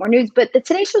little bit more news, but the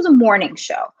Today Show is a morning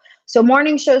show. So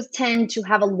morning shows tend to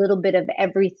have a little bit of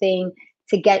everything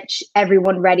to get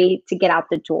everyone ready to get out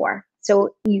the door.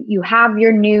 So you have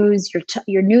your news,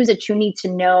 your news that you need to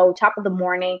know, top of the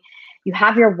morning. You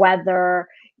have your weather,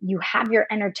 you have your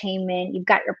entertainment, you've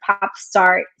got your pop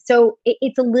start. So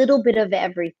it's a little bit of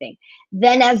everything.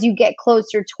 Then as you get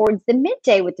closer towards the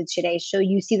midday with the Today Show,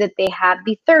 you see that they have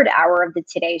the third hour of the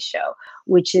Today Show,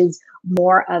 which is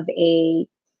more of a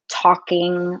talk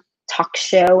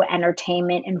show,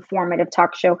 entertainment, informative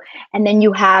talk show. And then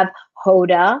you have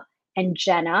Hoda and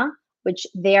Jenna, which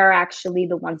they are actually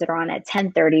the ones that are on at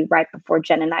 10:30, right before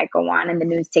Jen and I go on, and the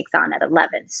news takes on at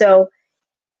 11. So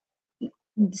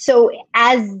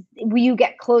as you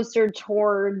get closer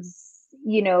towards,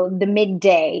 the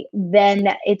midday,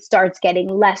 then it starts getting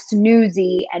less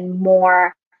newsy and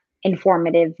more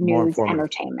informative news,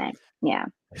 entertainment. Yeah.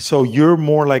 So you're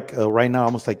more like right now,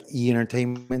 almost like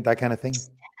entertainment, that kind of thing?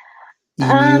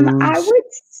 I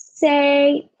would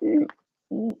say,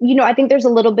 I think there's a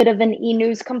little bit of an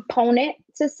e-news component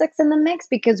to Six in the Mix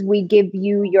because we give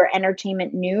you your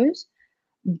entertainment news,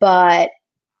 but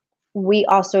we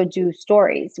also do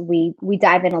stories. We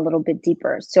dive in a little bit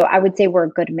deeper. So I would say we're a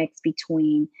good mix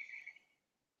between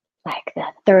like the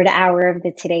third hour of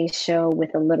the Today Show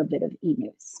with a little bit of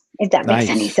e-news, if that makes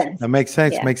any sense. That makes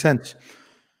sense. Yeah. Makes sense.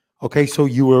 Okay, so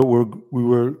we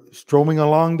were strolling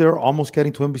along there, almost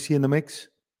getting to NBC in the Mix.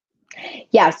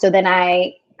 Yeah. So then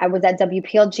I was at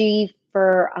WPLG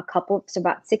for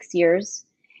about 6 years,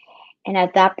 and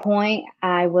at that point,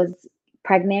 I was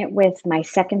pregnant with my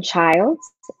second child.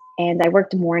 And I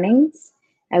worked mornings.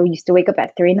 I used to wake up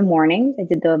at 3 a.m. I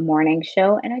did the morning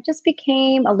show, and I just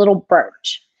became a little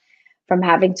burnt from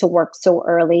having to work so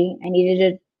early. I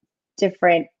needed a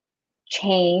different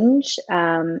change,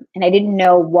 and I didn't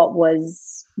know what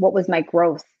was my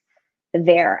growth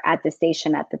there at the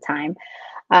station at the time.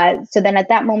 So then at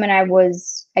that moment, I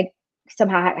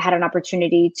somehow had an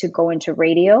opportunity to go into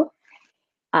radio.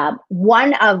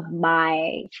 One of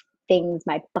my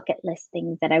bucket list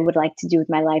things that I would like to do with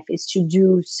my life is to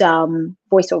do some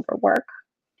voiceover work,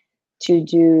 to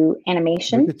do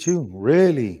animation. Look at you,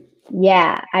 really?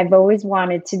 Yeah, I've always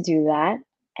wanted to do that.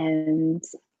 And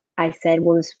I said,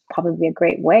 well, this is probably a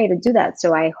great way to do that.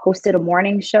 So I hosted a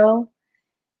morning show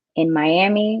in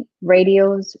Miami,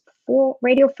 radio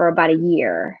for about a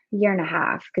year and a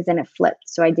half, because then it flipped.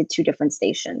 So I did 2 different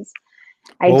stations.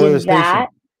 I did that.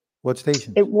 What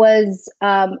station? It was,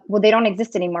 they don't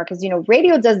exist anymore because,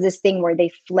 radio does this thing where they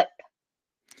flip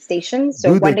stations.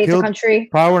 So one day it's a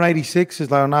country. Power 96 is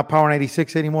not Power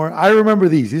 96 anymore. I remember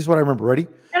these. This is what I remember. Ready?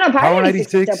 No, Power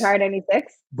 96 is still Power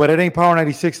 96. But it ain't Power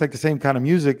 96 like the same kind of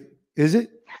music, is it?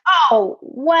 Oh,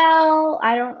 well,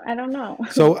 I don't know.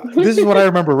 So this is what I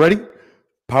remember. Ready?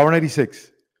 Power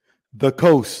 96. The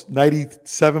Coast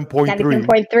 97.3.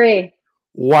 97.3.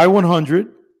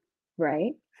 Y100.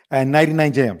 Right. And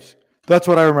 99 Jams. That's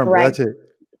what I remember. Right. That's it.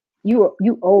 You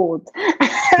old.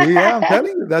 Yeah, I'm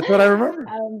telling you. That's what I remember.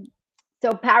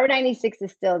 So Power 96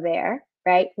 is still there,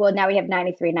 right? Well, now we have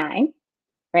 93.9,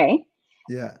 right?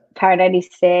 Yeah. Power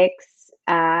 96,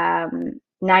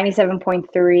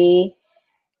 97.3.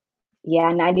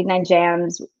 Yeah, 99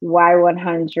 Jams,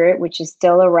 Y100, which is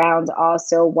still around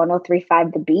also.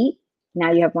 103.5 The Beat.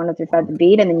 Now you have 103.5 The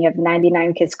Beat, and then you have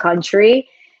 99 Kiss Country.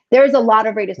 There's a lot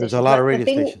of radio stations. There's a lot of radio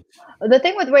stations. The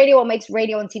thing with radio, what makes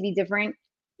radio and TV different,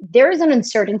 there is an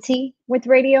uncertainty with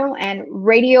radio, and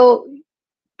radio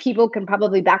people can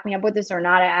probably back me up with this or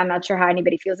not. I'm not sure how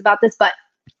anybody feels about this, but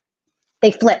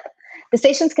they flip. The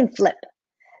stations can flip.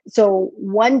 So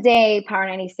one day Power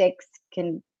 96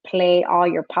 can play all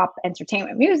your pop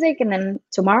entertainment music, and then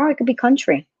tomorrow it could be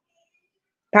country.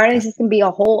 Paradise is going to be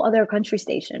a whole other country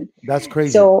station. That's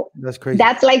crazy. So that's crazy.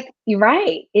 that's like, you're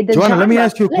right. Joanna, let me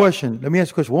ask you a question.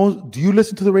 Do you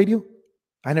listen to the radio?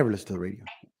 I never listen to the radio.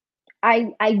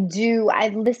 I do. I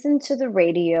listen to the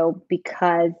radio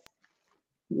because,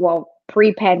 well,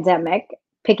 pre-pandemic,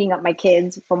 picking up my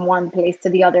kids from one place to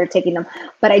the other, taking them.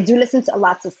 But I do listen to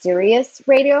lots of Sirius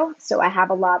radio. So I have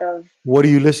a lot of. What do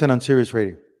you listen on Sirius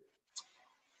radio?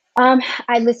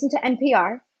 I listen to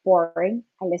NPR. Boring.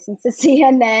 I listen to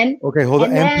CNN. Okay, hold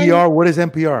on. NPR. What is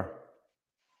NPR?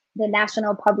 The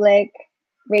National Public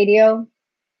Radio.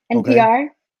 NPR.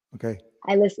 Okay.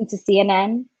 I listen to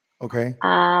CNN. Okay.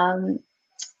 And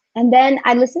then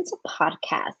I listen to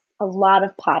podcasts. A lot of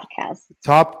podcasts.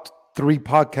 Top 3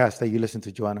 podcasts that you listen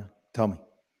to, Joanna. Tell me.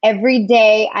 Every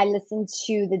day I listen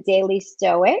to The Daily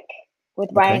Stoic with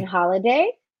Ryan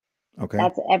Holiday. Okay.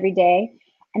 That's every day.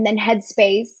 And then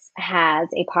Headspace has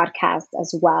a podcast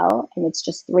as well. And it's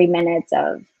just 3 minutes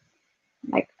of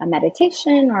like a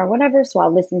meditation or whatever. So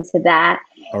I'll listen to that.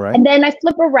 All right. And then I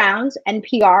flip around.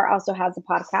 NPR also has a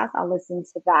podcast. I'll listen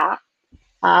to that.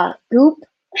 Goop,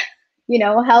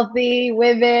 healthy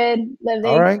women living,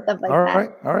 all right. stuff like all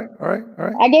that. All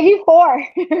right. I gave you 4.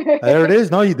 There it is.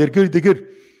 No, you did good.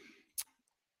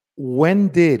 When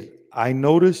did I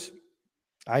notice?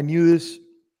 I knew this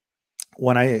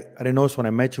when I didn't notice when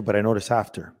I met you, but I noticed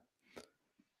after.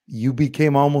 You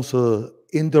became almost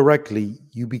indirectly,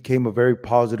 you became a very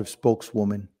positive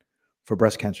spokeswoman for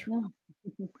breast cancer.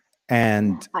 Yeah.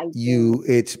 And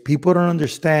people don't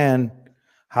understand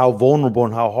how vulnerable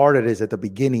and how hard it is at the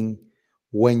beginning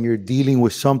when you're dealing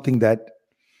with something that,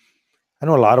 I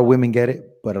know a lot of women get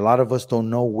it, but a lot of us don't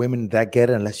know women that get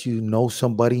it unless you know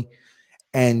somebody,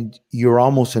 and you're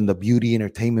almost in the beauty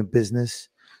entertainment business.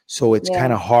 So it's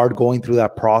kind of hard going through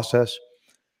that process.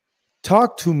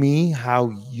 Talk to me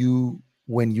how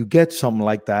when you get something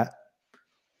like that,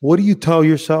 what do you tell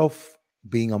yourself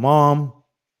being a mom,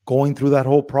 going through that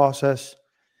whole process,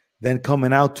 then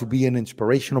coming out to be an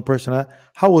inspirational person?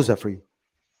 How was that for you?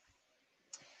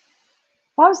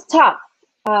 That was tough.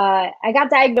 I got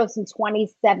diagnosed in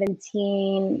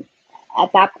 2017.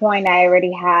 At that point, I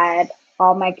already had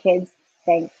all my kids.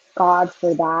 Thank God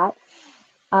for that.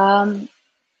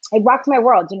 It rocked my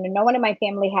world. No one in my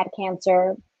family had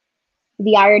cancer.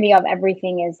 The irony of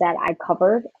everything is that I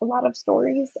covered a lot of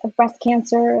stories of breast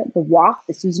cancer, the walk,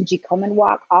 the Susan G. Komen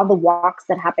walk, all the walks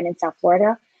that happened in South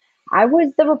Florida. I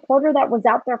was the reporter that was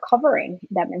out there covering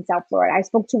them in South Florida. I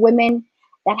spoke to women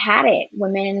that had it,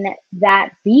 women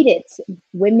that beat it,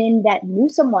 women that knew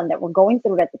someone that were going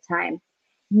through it at the time.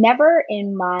 Never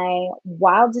in my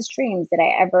wildest dreams did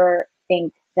I ever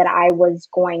think that I was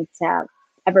going to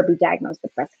ever be diagnosed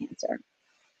with breast cancer.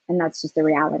 And that's just the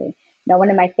reality. No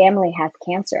one in my family has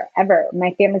cancer ever.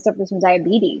 My family suffers from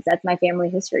diabetes. That's my family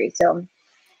history. So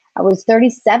I was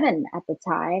 37 at the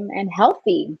time and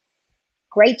healthy,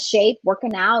 great shape,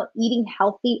 working out, eating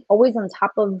healthy, always on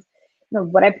top of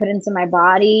what I put into my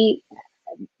body,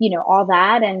 all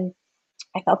that. And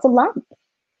I felt a lump.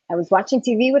 I was watching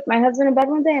TV with my husband in bed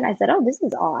one day and I said, oh, this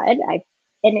is odd.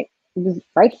 And it was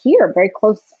right here, very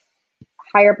close,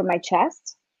 higher up in my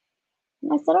chest.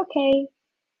 And I said, okay,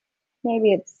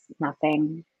 maybe it's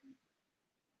nothing.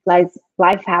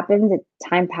 Life happens,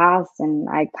 time passed, and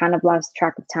I kind of lost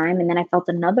track of time. And then I felt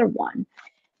another one.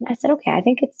 And I said, okay, I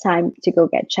think it's time to go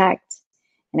get checked.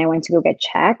 And I went to go get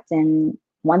checked, and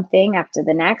one thing after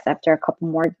the next, after a couple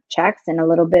more checks and a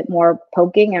little bit more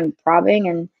poking and probing,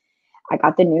 and I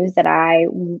got the news that I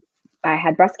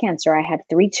had breast cancer. I had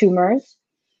 3 tumors,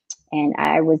 and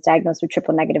I was diagnosed with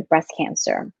triple negative breast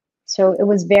cancer. So it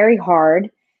was very hard.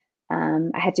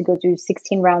 I had to go through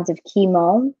 16 rounds of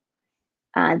chemo.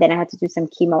 Then I had to do some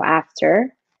chemo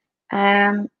after.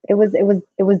 It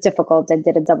was difficult. I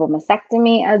did a double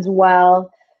mastectomy as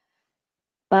well.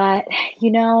 But,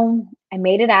 I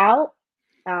made it out.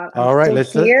 All right,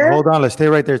 hold on. Let's stay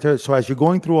right there. So as you're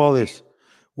going through all this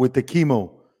with the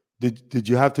chemo, did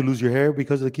you have to lose your hair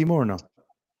because of the chemo or no?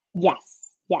 Yes.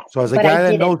 So as a guy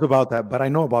that knows about that, but I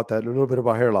know about that, a little bit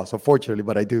about hair loss, unfortunately,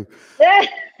 but I do.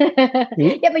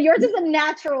 Yeah, but yours is a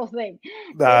natural thing.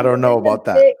 I don't know about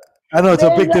that. I know it's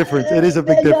a big difference. It is a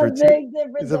big difference.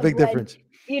 It's a big difference.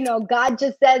 God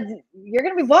just says, you're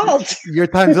going to be bald. Your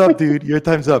time's up, dude. Your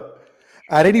time's up.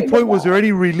 At any point, was there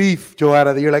any relief,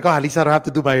 Joanna, that you're like, oh, at least I don't have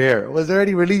to do my hair? Was there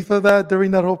any relief of that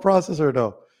during that whole process or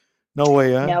no? No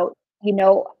way, huh?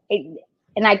 No,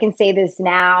 and I can say this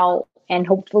now, and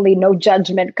hopefully no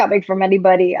judgment coming from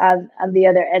anybody on the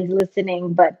other end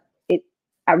listening, but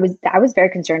I was very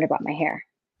concerned about my hair.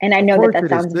 And I Of know course that it is.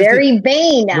 sounds Listen, very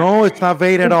vain. no, it's not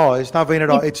vain at all. It's not vain at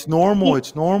all. It, It's normal. it,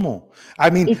 It's normal. I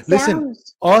mean, it listen,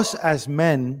 sounds, us as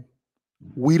men,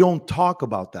 we don't talk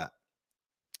about that.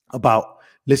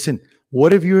 Listen,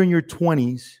 what if you're in your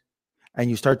 20s and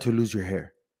you start to lose your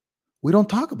hair? We don't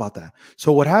talk about that.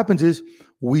 So what happens is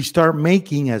we start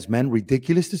making, as men,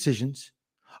 ridiculous decisions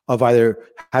of either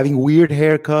having weird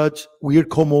haircuts, weird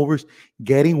comb overs,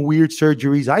 getting weird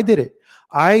surgeries. I did it.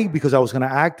 Because I was going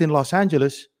to act in Los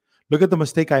Angeles, look at the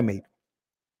mistake I made.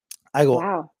 I go,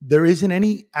 wow. there isn't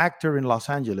any actor in Los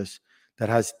Angeles that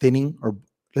has thinning or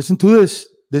listen to this.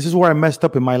 This is where I messed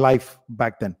up in my life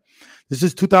back then. This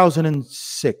is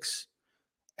 2006.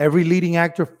 Every leading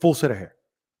actor, full set of hair,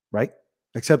 right?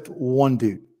 Except one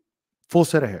dude, full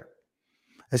set of hair.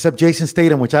 Except Jason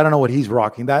Statham, which I don't know what he's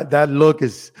rocking. That look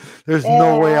is, there's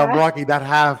no way I'm rocking that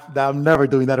half. That I'm never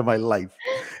doing that in my life.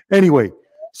 Anyway,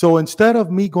 so instead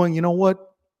of me going, you know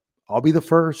what? I'll be the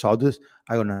first. I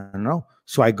go, no.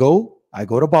 So I go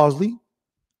to Bosley.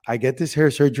 I get this hair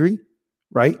surgery,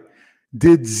 right?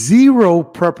 Did zero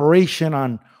preparation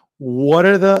on what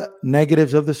are the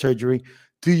negatives of the surgery.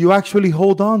 Do you actually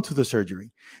hold on to the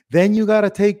surgery? Then you got to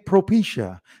take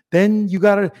Propecia. Then you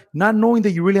got to, not knowing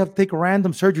that you really have to take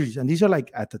random surgeries. And these are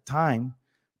like, at the time,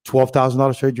 $12,000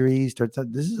 surgeries.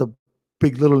 This is a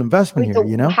big little investment Wait, here, so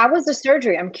you know? how was the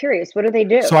surgery? I'm curious. What do they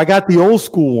do? So I got the old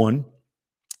school one,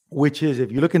 which is,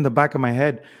 if you look in the back of my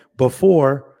head,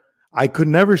 before I could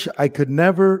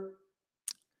never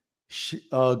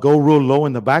go real low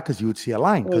in the back because you would see a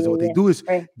line. Because what they do is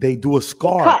they do a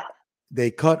scar. They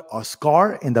cut a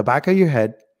scar in the back of your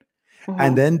head,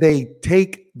 and then they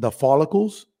take the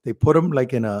follicles. They put them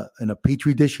like in a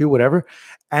petri dish here, whatever,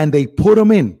 and they put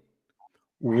them in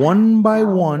one by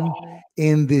one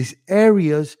in these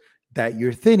areas that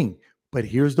you're thinning. But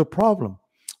here's the problem.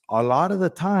 A lot of the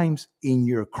times in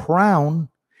your crown,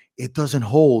 it doesn't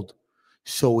hold.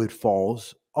 So it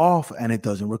falls off and it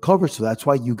doesn't recover. So that's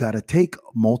why you got to take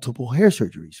multiple hair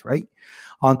surgeries, right?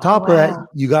 On top of that,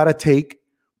 you got to take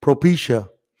Propecia.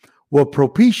 What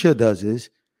Propecia does is,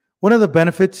 one of the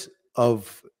benefits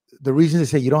of the reason they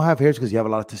say you don't have hair is because you have a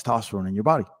lot of testosterone in your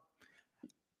body.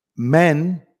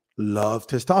 Men love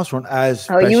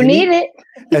testosterone, you need it,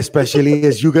 especially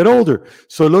as you get older.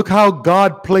 So look how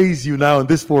God plays you now in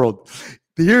this world.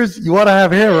 You want to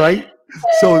have hair, right?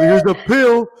 So here's a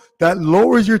pill that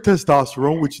lowers your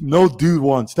testosterone, which no dude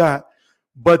wants that.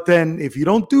 But then if you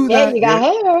don't do that, you got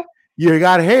hair. You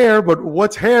got hair, but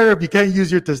what's hair if you can't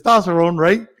use your testosterone,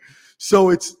 right?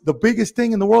 So it's the biggest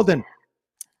thing in the world. And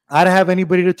I don't have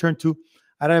anybody to turn to.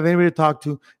 I don't have anybody to talk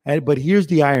to. But here's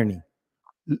the irony.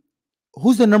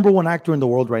 Who's the number one actor in the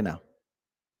world right now?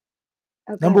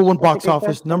 Number one box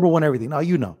office, number one everything. Now,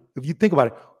 you know. If you think about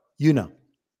it, you know.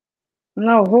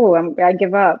 No, who? I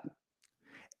give up.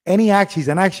 He's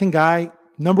an action guy,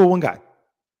 number one guy.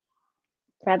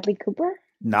 Bradley Cooper?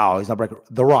 No, he's not Bradley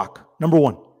Cooper. The Rock, number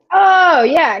one. Oh,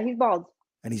 yeah, he's bald.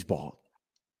 And he's bald.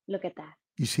 Look at that.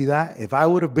 You see that? If I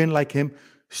would have been like him,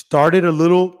 he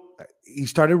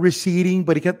started receding,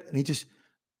 but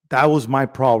that was my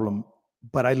problem.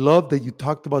 But I love that you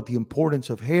talked about the importance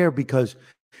of hair, because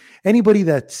anybody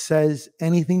that says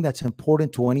anything that's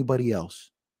important to anybody else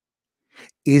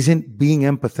isn't being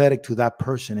empathetic to that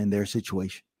person in their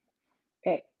situation.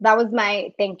 Okay. That was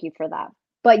thank you for that.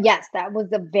 But yes, that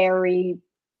was a very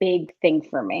big thing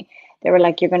for me. They were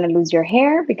like, you're going to lose your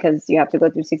hair because you have to go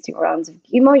through 16 rounds of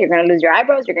chemo. You're going to lose your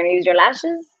eyebrows. You're going to use your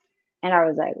lashes. And I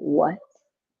was like, what?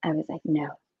 I was like, no,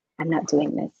 I'm not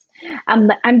doing this.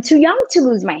 I'm too young to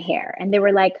lose my hair. And they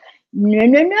were like, no,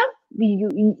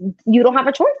 you don't have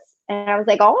a choice. And I was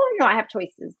like, oh, no, I have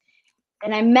choices.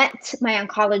 And I met my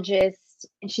oncologist,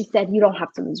 and she said, you don't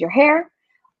have to lose your hair.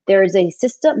 There's a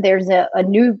system. There's a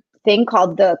new thing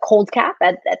called the cold cap.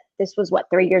 This was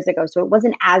 3 years ago. So it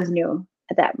wasn't as new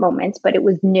at that moment, but it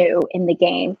was new in the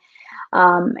game.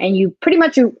 And you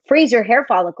freeze your hair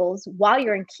follicles while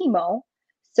you're in chemo.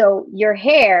 So your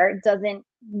hair doesn't,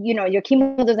 your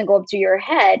chemo doesn't go up to your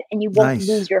head, and you won't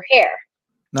lose your hair.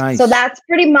 Nice. So that's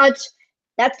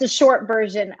the short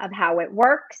version of how it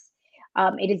works.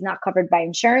 It is not covered by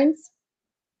insurance.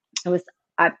 I was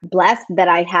blessed that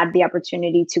I had the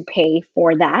opportunity to pay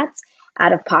for that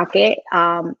out of pocket.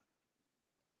 And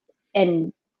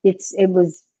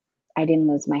I didn't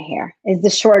lose my hair is the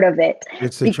short of it.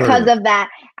 Because of that,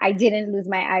 I didn't lose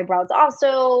my eyebrows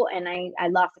also. And I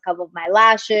lost a couple of my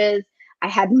lashes. I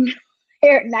had no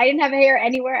hair, and I didn't have hair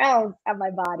anywhere else on my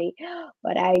body,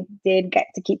 but I did get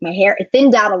to keep my hair. It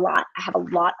thinned out a lot. I have a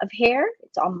lot of hair.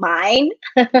 It's on mine,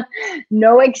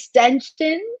 no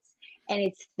extensions, and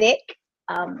it's thick.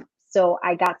 So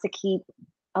I got to keep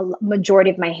majority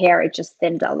of my hair. It just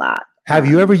thinned a lot. Have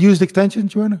you ever used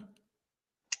extensions, Joanna?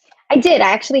 I did.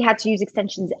 I actually had to use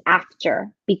extensions after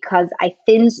because I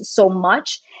thinned so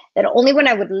much that only when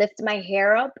I would lift my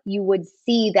hair up, you would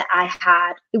see that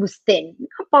it was thin,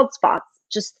 not bald spots,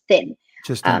 just thin.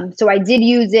 So I did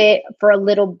use it for a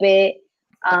little bit.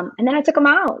 And then I took them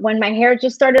out when my hair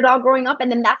just started all growing up. And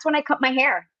then that's when I cut my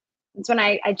hair. That's when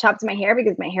I chopped my hair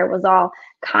because my hair was all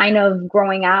kind of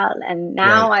growing out. And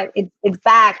now it's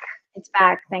back. It's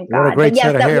back. Thank God. What a great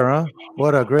set of hair, huh?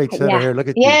 What a great set of hair. Look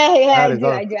at you. Yeah,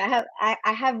 I do.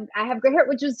 I have great hair,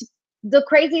 which was the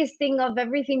craziest thing of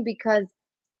everything because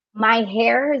my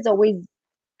hair has always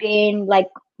been like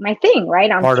my thing,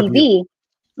 right? On TV.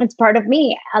 It's part of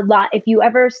me. A lot. If you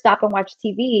ever stop and watch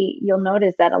TV, you'll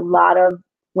notice that a lot of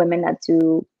women that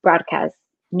do broadcast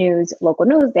news, local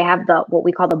news, they have what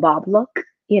we call the bob look.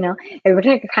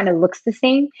 Everybody kind of looks the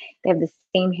same. They have the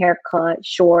same haircut,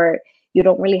 short. You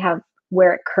don't really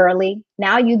wear it curly.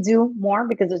 Now you do more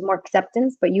because there's more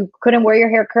acceptance, but you couldn't wear your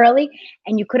hair curly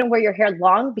and you couldn't wear your hair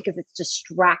long because it's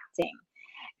distracting.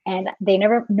 And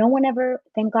no one ever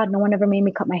made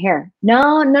me cut my hair.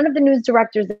 No, none of the news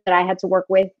directors that I had to work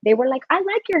with, they were like, I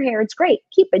like your hair. It's great.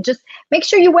 Keep it. Just make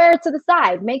sure you wear it to the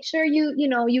side. Make sure you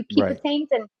keep it tamed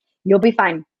and you'll be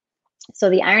fine. So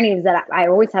the irony is that I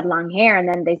always had long hair and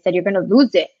then they said, you're going to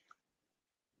lose it.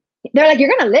 They're like,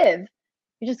 you're going to live.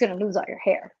 You're just going to lose all your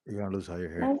hair. You're going to lose all your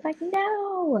hair. I was like,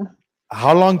 no.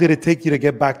 How long did it take you to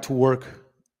get back to work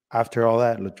after all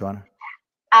that, Joanna?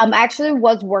 I actually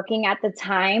was working at the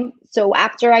time. So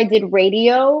after I did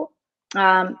radio,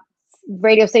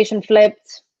 radio station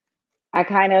flipped. I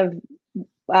kind of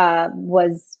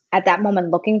was at that moment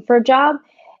looking for a job.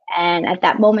 And at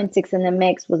that moment, Six in the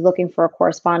Mix was looking for a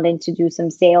correspondent to do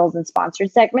some sales and sponsored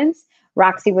segments.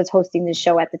 Roxy was hosting the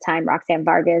show at the time, Roxanne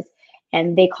Vargas.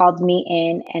 And they called me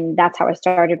in, and that's how I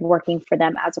started working for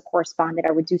them as a correspondent.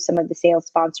 I would do some of the sales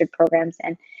sponsored programs,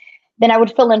 and then I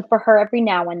would fill in for her every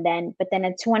now and then. But then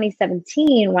in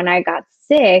 2017, when I got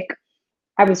sick,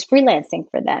 I was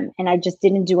freelancing for them, and I just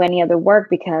didn't do any other work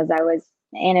because I was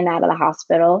in and out of the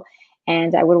hospital,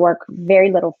 and I would work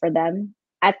very little for them.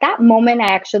 At that moment, I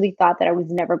actually thought that I was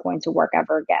never going to work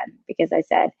ever again because I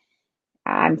said,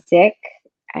 I'm sick.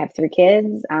 I have 3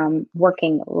 kids,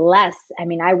 working less. I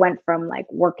mean, I went from like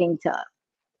working to,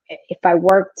 if I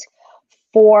worked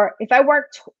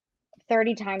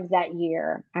 30 times that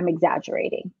year, I'm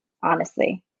exaggerating,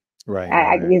 honestly.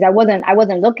 Right. Because I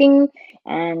wasn't looking,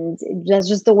 and that's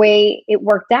just the way it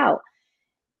worked out.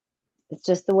 It's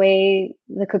just the way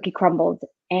the cookie crumbled.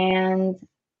 And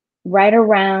right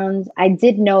around, I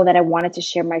did know that I wanted to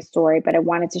share my story, but I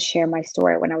wanted to share my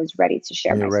story when I was ready to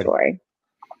share my story.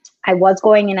 I was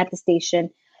going in at the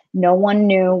station. No one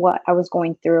knew what I was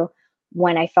going through.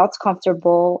 When I felt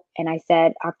comfortable and I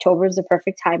said, October is the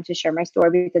perfect time to share my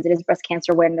story because it is Breast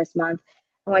Cancer Awareness Month.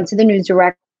 I went to the news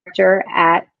director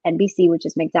at NBC, which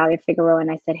is Migdalia Figueroa, and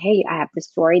I said, hey, I have this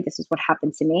story. This is what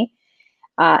happened to me.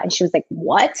 And she was like,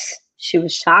 what? She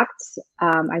was shocked.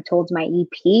 I told my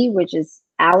EP, which is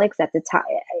Alex at the time.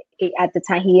 At the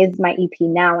time, he is my EP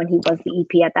now, and he was the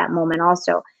EP at that moment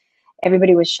also.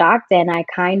 Everybody was shocked, and I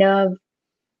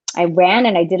ran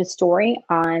and I did a story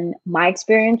on my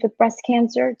experience with breast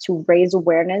cancer to raise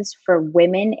awareness for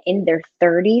women in their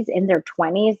 30s, in their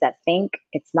 20s that think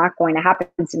it's not going to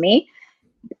happen to me.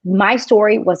 My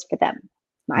story was for them.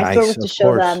 My story was to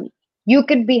show them you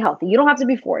could be healthy. You don't have to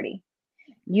be 40.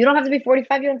 You don't have to be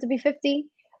 45. You don't have to be 50.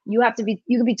 You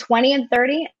could be 20 and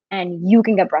 30 and you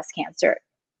can get breast cancer.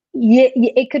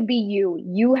 It could be you.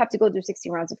 You have to go through 60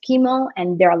 rounds of chemo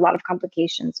and there are a lot of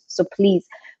complications. So please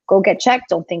go get checked.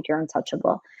 Don't think you're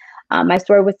untouchable. My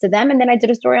story was to them. And then I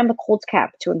did a story on the cold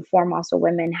cap to inform also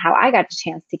women how I got a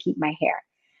chance to keep my hair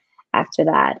after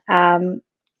that. And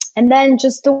then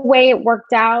just the way it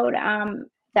worked out,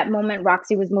 that moment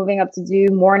Roxy was moving up to do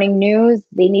morning news.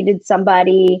 They needed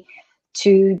somebody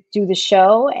to do the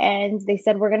show. And they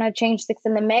said, we're going to change Six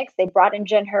in the Mix. They brought in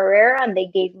Jen Herrera and they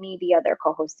gave me the other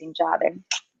co-hosting job. And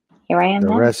here I am.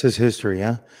 The rest is history,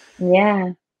 huh?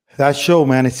 Yeah. That show,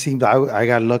 man, it seemed I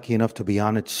got lucky enough to be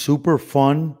on it. Super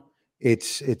fun. It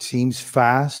seems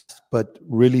fast, but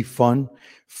really fun.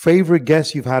 Favorite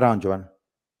guest you've had on, Joanna?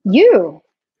 You.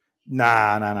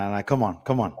 Nah. Come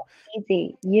on.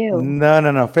 Easy. You.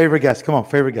 No. Favorite guest. Come on,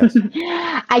 favorite guest.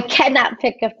 I cannot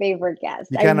pick a favorite guest.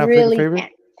 You cannot pick a favorite?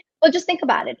 Can't. Well, just think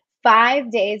about it.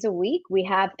 5 days a week, we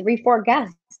have 3-4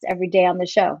 guests every day on the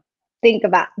show. Think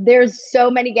about it. There's so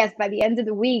many guests. By the end of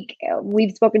the week,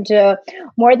 we've spoken to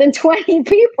more than 20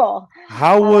 people.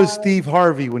 How was Steve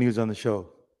Harvey when he was on the show?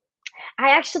 I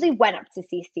actually went up to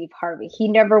see Steve Harvey. He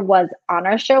never was on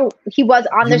our show. He was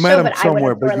on the show, but I went up to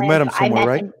Orlando. You met him somewhere,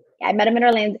 right? I met him in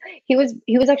Orlando. He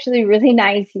was actually really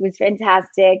nice. He was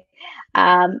fantastic.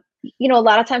 You know, a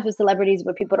lot of times with celebrities,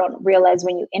 what people don't realize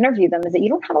when you interview them is that you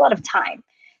don't have a lot of time.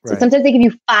 So sometimes they give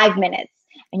you 5 minutes,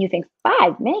 and you think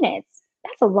 5 minutes.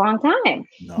 That's a long time.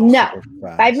 No,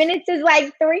 5 minutes is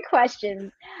like 3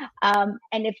 questions. And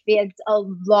if it's a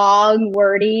long,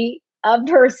 wordy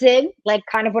person, like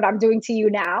kind of what I'm doing to you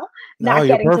now, not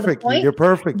getting perfect. To the point, you're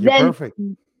perfect. You're perfect.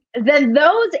 Then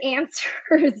those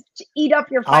answers eat up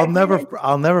your 5 minutes.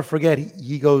 I'll never forget.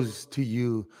 He goes to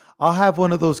you, I'll have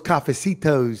one of those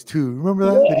cafecitos too. Remember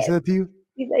that? Did he say that to you?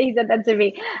 He said that to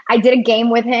me. I did a game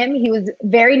with him. He was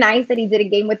very nice that he did a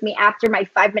game with me after my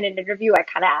 5-minute interview. I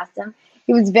kind of asked him.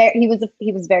 He was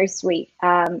very sweet.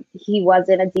 He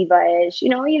wasn't a diva-ish. You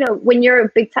know, when you're a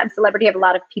big time celebrity, you have a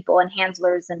lot of people and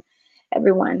handlers and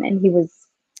everyone. And he was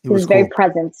very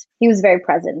present. He was very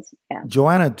present. Yeah.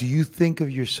 Joanna, do you think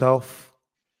of yourself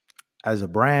as a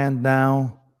brand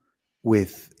now,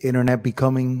 with internet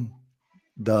becoming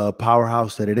the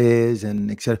powerhouse that it is,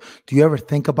 and etc.? Do you ever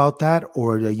think about that,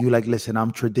 or are you like, listen,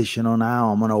 I'm traditional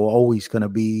now. I'm always gonna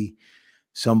be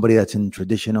somebody that's in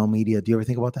traditional media? Do you ever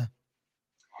think about that?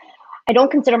 I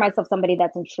don't consider myself somebody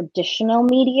that's in traditional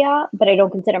media, but I don't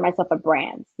consider myself a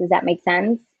brand. Does that make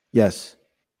sense? Yes.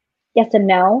 Yes and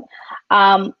no.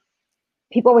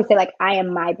 People always say, like, I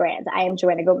am my brand. I am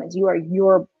Joanna Gomez. You are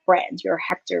your brand. You're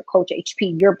Hector, Coach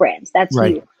HP, your brand. That's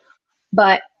right. You.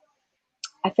 But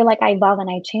I feel like I evolve and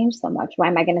I change so much. Why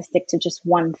am I going to stick to just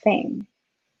one thing?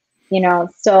 You know,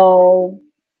 so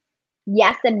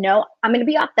yes and no. I'm going to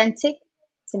be authentic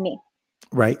to me.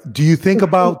 Right. Do you think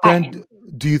about then?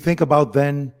 Do you think about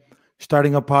then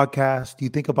starting a podcast? Do you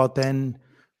think about then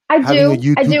having a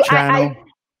YouTube channel?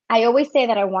 I always say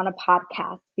that I want a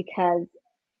podcast because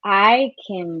I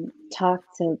can talk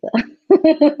to them.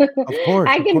 Of course,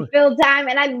 I can fill time,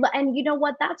 and you know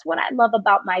what? That's what I love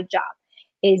about my job,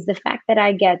 is the fact that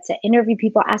I get to interview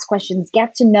people, ask questions,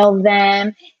 get to know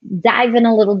them, dive in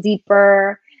a little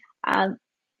deeper.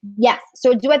 Yes.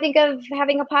 So do I think of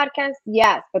having a podcast?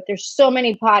 Yes, but there's so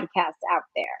many podcasts out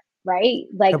there, right?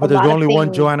 Like, but there's only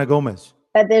one Joanna Gomez.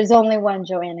 But there's only one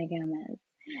Joanna Gomez.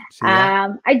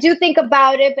 I do think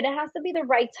about it, but it has to be the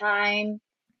right time,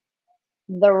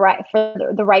 the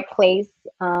right place.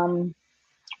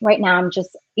 Right now, I'm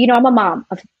just, I'm a mom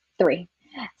of 3,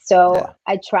 so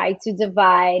I try to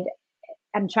divide.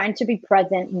 I'm trying to be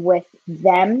present with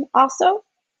them also.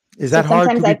 Is that hard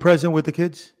to be present with the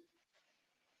kids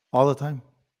all the time?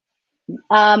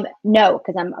 No,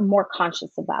 because I'm more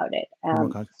conscious about it.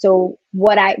 So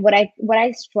what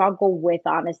I struggle with,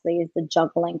 honestly, is the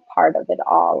juggling part of it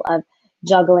all, of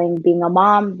juggling being a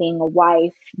mom, being a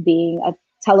wife, being a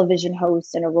television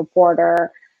host and a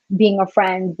reporter, being a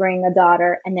friend, bringing a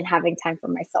daughter, and then having time for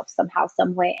myself somehow,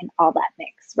 some way, and all that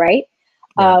mix, right?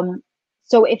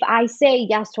 So if I say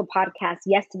yes to a podcast,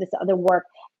 yes to this other work,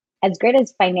 as great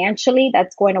as financially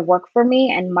that's going to work for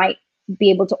me and might be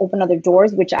able to open other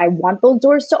doors, which I want those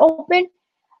doors to open,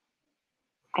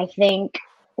 I think,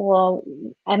 well,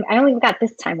 I only got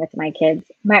this time with my kids.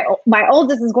 My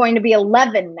oldest is going to be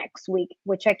 11 next week,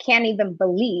 which I can't even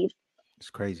believe. It's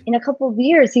crazy. In a couple of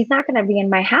years, he's not going to be in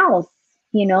my house,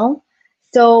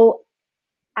 So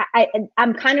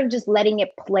I'm kind of just letting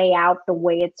it play out the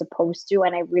way it's supposed to.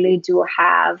 And I really do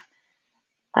have,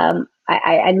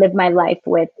 I live my life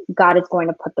with God is going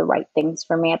to put the right things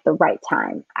for me at the right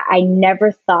time. I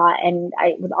never thought, and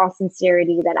with all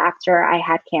sincerity, that after I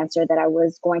had cancer, that I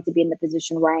was going to be in the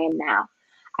position where I am now.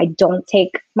 I don't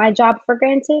take my job for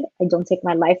granted. I don't take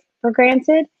my life for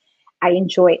granted. I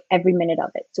enjoy every minute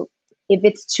of it. So if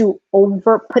it's to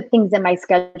put things in my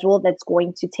schedule that's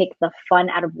going to take the fun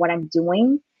out of what I'm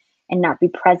doing and not be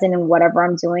present in whatever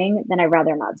I'm doing, then I'd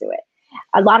rather not do it.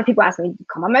 A lot of people ask me,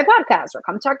 come on my podcast or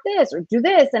come talk this or do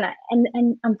this.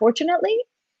 And unfortunately,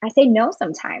 I say no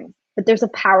sometimes, but there's a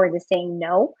power to saying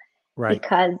no, right?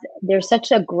 Because there's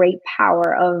such a great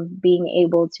power of being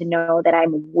able to know that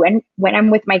when I'm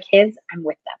with my kids, I'm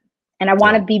with them. And I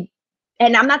want to be,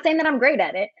 and I'm not saying that I'm great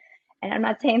at it. And I'm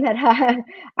not saying that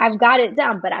I've got it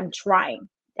down, but I'm trying.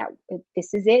 That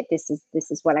this is it. This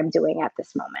is what I'm doing at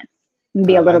this moment. And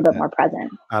be a little bit more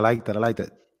present. I like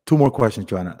that. 2 more questions,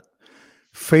 Joanna.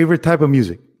 Favorite type of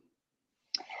music?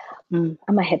 I'm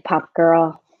a hip hop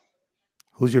girl.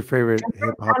 Who's your favorite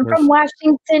hip hop? I'm from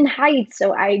Washington Heights,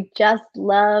 so I just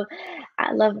love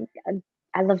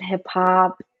hip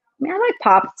hop. I mean, I like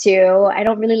pop too. I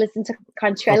don't really listen to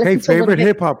country. Okay, favorite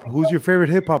hip hop. Who's your favorite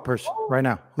hip hop person right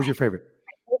now? Who's your favorite?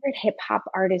 My favorite hip hop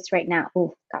artist right now?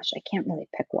 Oh gosh, I can't really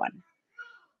pick one.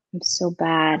 I'm so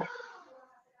bad.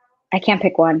 I can't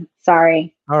pick one.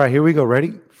 Sorry. All right, here we go. Ready?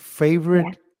 Yeah.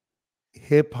 Favorite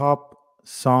hip hop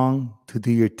song to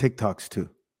do your TikToks to?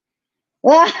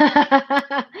 That's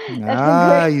a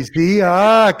Ah, great. you see?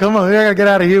 Ah, come on. We gotta get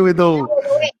out of here with those.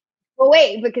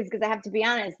 Wait, because I have to be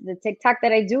honest. The TikTok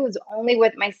that I do is only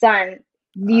with my son.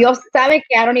 Dios sabe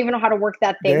que I don't even know how to work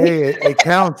that thing. Hey, it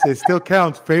counts. It still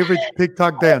counts. Favorite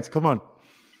TikTok dance. Come on.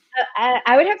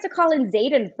 I would have to call in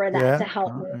Zayden for that Yeah. to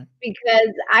help me Right.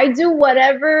 because I do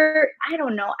whatever. I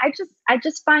don't know. I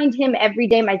just find him every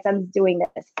day. My son's doing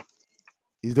this.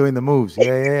 He's doing the moves.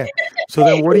 Yeah. So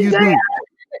then what do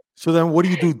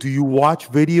you do? Do you watch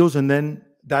videos and then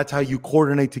that's how you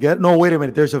coordinate together? No, wait a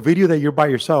minute. There's a video that you're by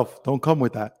yourself. Don't come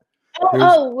with that.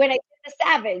 When I did the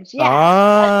Savage, yeah.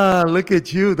 Ah, look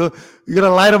at you. You gonna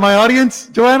lie to my audience,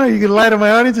 Joanna? You gonna lie to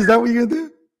my audience? Is that what you're gonna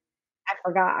do?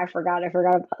 I forgot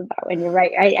about that one. You're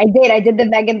right. I did the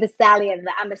Megan Thee Stallion,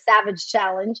 I'm a Savage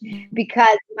challenge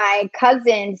because my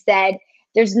cousin said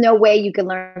there's no way you can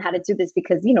learn how to do this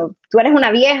because tú eres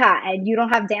una vieja and you don't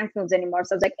have dance moves anymore.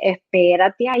 So I was like,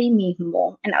 espérate ahí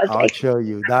mismo. And I was I'll like, show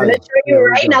you. I'm gonna show you There we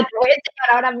right go. now. Te voy a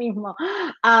enseñar ahora mismo.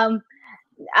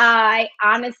 I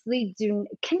honestly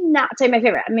cannot tell you my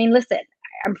favorite. I mean, listen,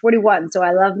 I'm 41, so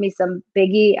I love me some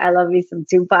Biggie. I love me some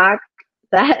Tupac.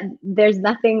 There's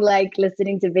nothing like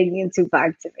listening to Biggie and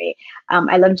Tupac to me.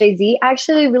 I love Jay-Z. I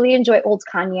actually really enjoy old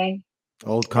Kanye.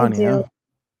 Old I Kanye, do.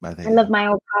 huh? I love my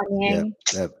old Kanye.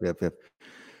 Yep.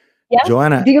 Yeah.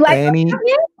 Joanna, Do you like old any?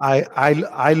 Kanye?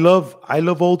 I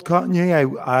love old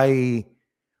Kanye.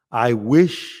 I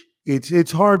wish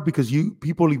it's hard because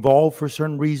people evolve for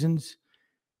certain reasons.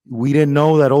 We didn't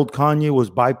know that old Kanye was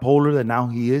bipolar, that now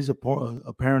he is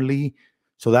apparently.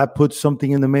 So that puts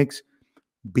something in the mix.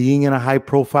 Being in a high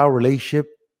profile relationship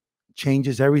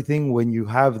changes everything when you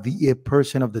have the it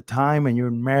person of the time and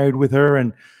you're married with her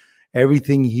and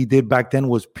everything he did back then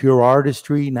was pure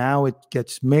artistry. Now it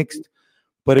gets mixed,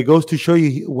 but it goes to show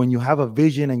you when you have a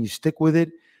vision and you stick with it.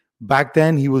 Back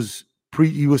then he was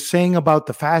saying about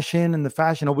the fashion and the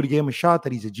fashion. Nobody gave him a shot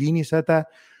that he's a genius at that.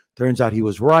 Turns out he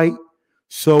was right.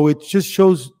 So it just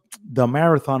shows the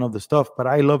marathon of the stuff, but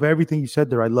I love everything you said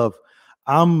there.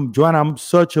 Joanna, I'm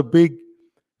such a big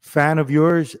fan of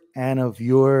yours and of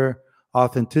your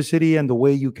authenticity and the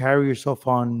way you carry yourself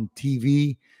on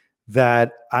TV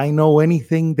that I know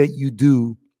anything that you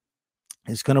do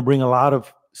is going to bring a lot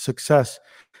of success,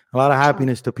 a lot of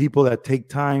happiness to people that take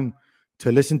time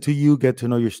to listen to you, get to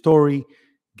know your story,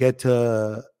 get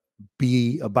to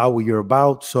be about what you're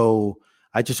about. So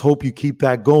I just hope you keep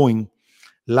that going.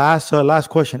 Last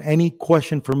question. Any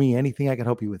question for me? Anything I can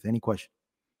help you with? Any question?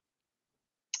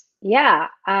 Yeah.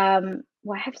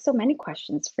 Well, I have so many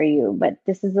questions for you, but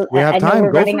this is we have I know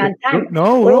we're running on time.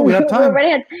 No, we have time.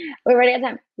 We're running on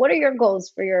time. What are your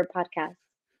goals for your podcast?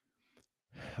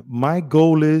 My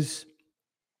goal is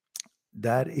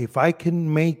that if I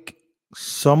can make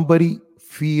somebody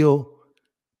feel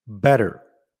better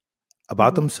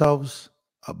about themselves,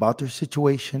 about their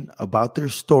situation, about their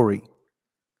story,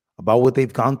 about what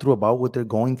they've gone through, about what they're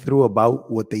going through,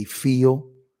 about what they feel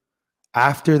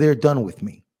after they're done with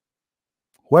me,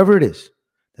 whoever it is,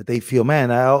 that they feel, man,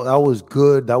 that was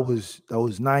good, that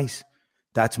was nice.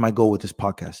 That's my goal with this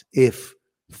podcast. If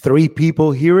 3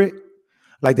 people hear it,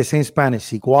 like they say in Spanish,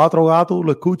 si 4 gatos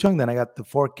lo escuchan, then I got the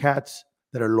 4 cats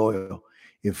that are loyal.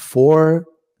 If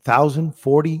 4,000,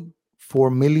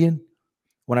 4 million,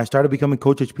 when I started becoming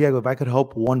Coach HP, I go, if I could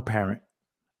help one parent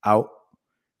out,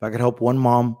 if I could help one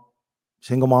mom,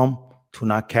 single mom, to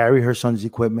not carry her son's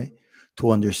equipment,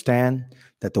 to understand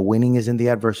that the winning is in the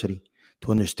adversity, to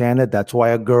understand that that's why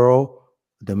a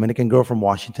Dominican girl from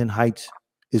Washington Heights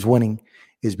is winning,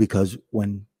 is because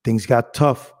when things got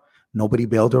tough, nobody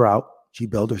bailed her out. She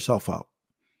bailed herself out.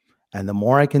 And the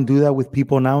more I can do that with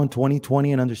people now in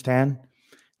 2020 and understand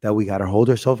that we got to hold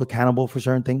ourselves accountable for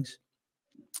certain things.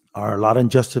 Are a lot of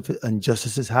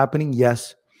injustices happening?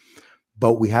 Yes.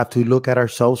 But we have to look at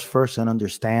ourselves first and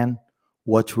understand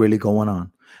what's really going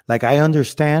on. Like I'll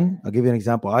give you an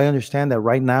example. I understand that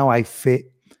right now I fit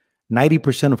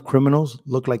 90% of criminals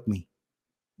look like me.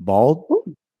 Bald,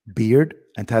 beard,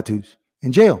 and tattoos.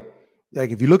 In jail.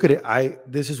 Like if you look at it,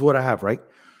 this is what I have, right?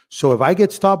 So if I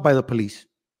get stopped by the police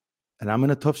and I'm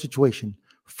in a tough situation,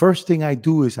 first thing I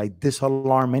do is I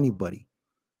disalarm anybody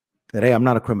that, hey, I'm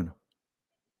not a criminal,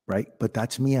 right? But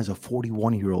that's me as a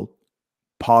 41-year-old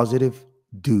positive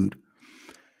dude.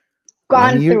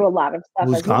 Gone through a lot of stuff.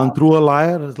 Who's gone through a lot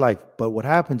of his life. But what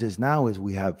happens is now is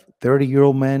we have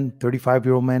 30-year-old men,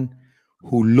 35-year-old men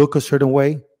who look a certain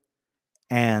way.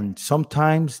 And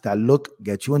sometimes that look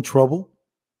gets you in trouble.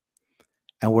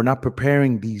 And we're not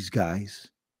preparing these guys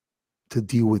to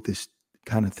deal with this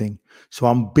kind of thing. So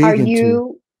I'm big Are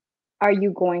into.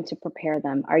 you going to prepare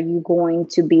them? Are you going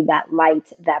to be that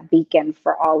light, that beacon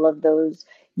for all of those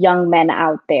young men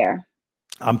out there?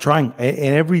 I'm trying,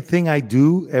 and everything I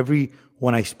do,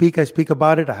 when I speak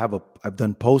about it. I've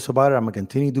done posts about it. I'm gonna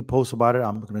continue to do posts about it.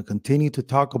 I'm gonna continue to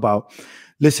talk about.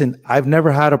 Listen, I've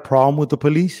never had a problem with the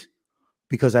police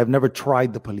because I've never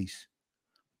tried the police.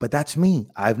 But that's me.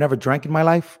 I've never drank in my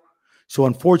life. So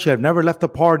unfortunately, I've never left a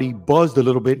party, buzzed a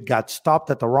little bit, got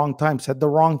stopped at the wrong time, said the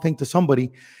wrong thing to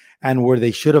somebody, and where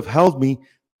they should have held me,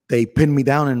 they pinned me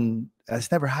down, and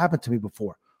that's never happened to me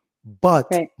before. But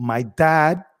Right. my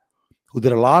dad, who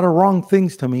did a lot of wrong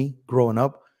things to me growing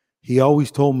up, he always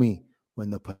told me, when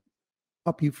the police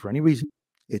stop you for any reason,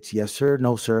 it's yes, sir,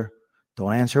 no, sir.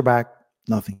 Don't answer back,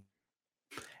 nothing.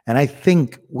 And I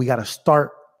think we got to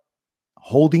start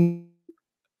holding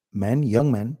men,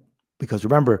 young men, because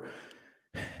remember,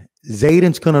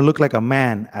 Zayden's going to look like a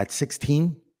man at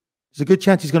 16. There's a good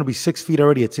chance he's going to be 6 feet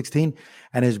already at 16,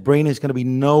 and his brain is going to be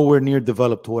nowhere near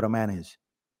developed to what a man is.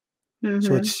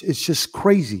 So it's just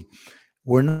crazy.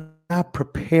 We're not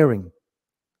preparing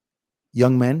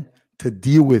young men to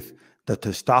deal with the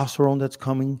testosterone that's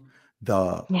coming,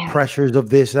 the pressures of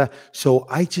this, that. So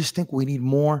I just think we need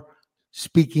more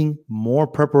speaking, more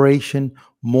preparation,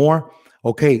 more.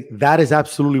 Okay, that is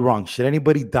absolutely wrong. Should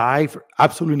anybody die?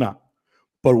 Absolutely not.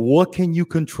 But what can you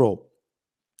control?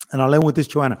 And I'll end with this,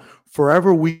 Joanna.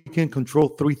 Forever, we can control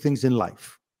 3 things in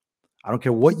life. I don't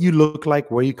care what you look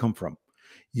like, where you come from.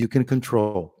 You can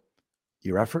control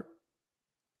your effort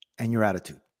and your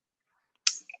attitude.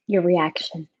 Your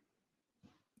reaction.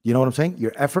 You know what I'm saying?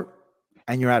 Your effort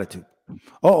and your attitude.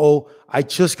 I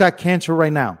just got cancer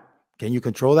right now. Can you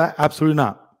control that? Absolutely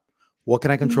not. What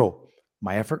can I control?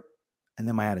 My effort and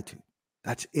then my attitude.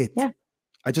 That's it. Yeah.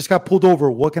 I just got pulled over.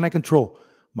 What can I control?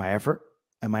 My effort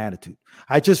and my attitude.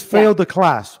 I just failed the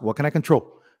class. What can I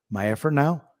control? My effort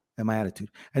now and my attitude.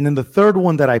 And then the third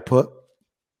one that I put,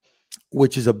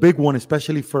 which is a big one,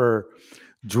 especially for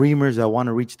dreamers that want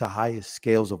to reach the highest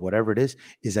scales of whatever it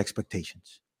is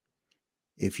expectations.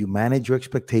 If you manage your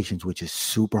expectations, which is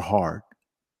super hard,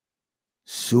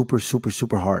 super, super,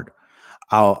 super hard.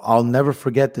 I'll never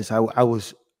forget this. I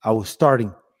was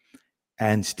starting,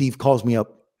 and Steve calls me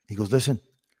up. He goes, "Listen,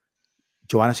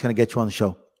 Joanna's going to get you on the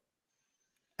show."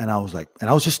 And I was like, and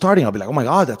I was just starting. I'll be like, "Oh my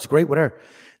God, that's great, whatever."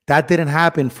 That didn't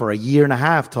happen for a year and a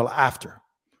half till after,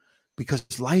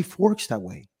 because life works that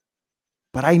way.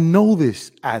 But I know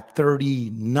this at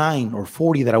 39 or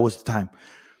 40 that I was at the time.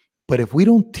 But if we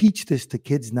don't teach this to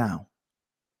kids now,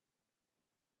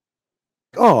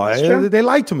 they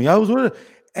lied to me.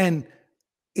 And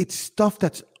it's stuff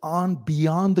that's on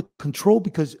beyond the control,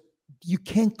 because you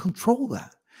can't control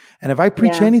that. And if I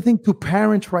preach anything to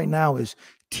parents right now, is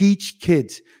teach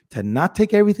kids to not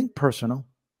take everything personal.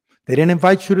 They didn't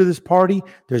invite you to this party.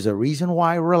 There's a reason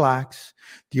why. Relax.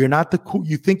 You're not the cool.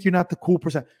 You think you're not the cool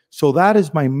person. So that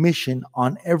is my mission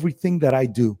on everything that I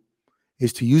do,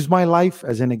 is to use my life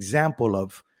as an example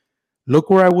of, look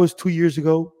where I was 2 years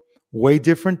ago, way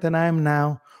different than I am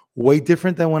now, way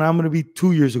different than when I'm going to be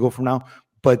 2 years ago from now.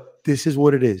 But this is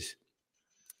what it is.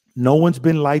 No one's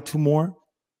been lied to more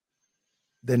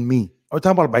than me. I'm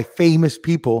talking about by famous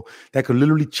people that could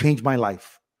literally change my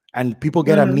life. And people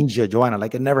get amnesia, Joanna,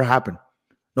 like it never happened.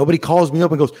 Nobody calls me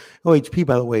up and goes, "Oh, HP,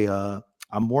 by the way,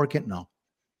 I'm working." No,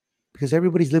 because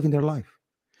everybody's living their life.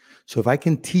 So if I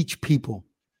can teach people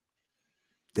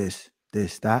this,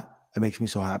 that, it makes me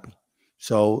so happy.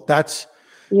 So that's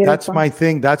my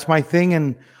thing. That's my thing.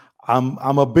 And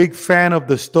I'm a big fan of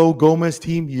the Stowe Gomez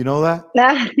team. You know that?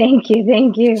 Thank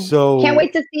you. So can't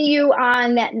wait to see you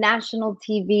on national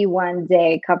TV one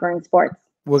day covering sports.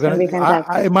 We're gonna be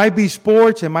fantastic. It might be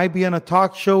sports, it might be on a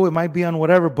talk show, it might be on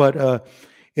whatever, but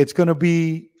it's gonna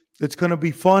be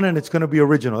fun, and it's gonna be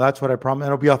original. That's what I promise.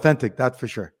 It'll be authentic, that's for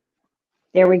sure.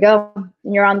 There we go.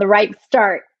 You're on the right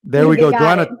start. There we go.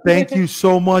 Joanna, thank you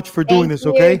so much for doing this.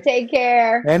 Okay. Take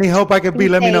care. Any help I can be,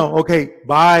 let me know. Okay.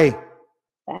 Bye.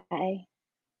 Bye.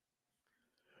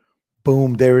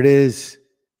 Boom. There it is.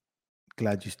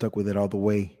 Glad you stuck with it all the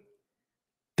way.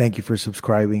 Thank you for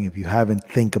subscribing. If you haven't,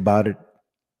 think about it.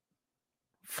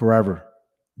 Forever,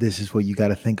 this is what you got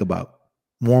to think about.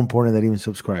 More important than even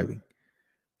subscribing.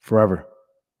 Forever.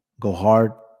 Go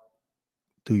hard.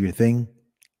 Do your thing.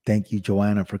 Thank you,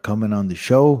 Joanna, for coming on the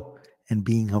show and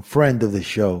being a friend of the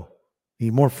show.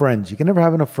 Need more friends. You can never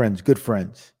have enough friends. Good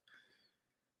friends.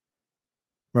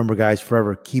 Remember, guys,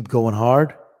 forever, keep going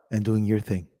hard and doing your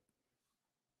thing.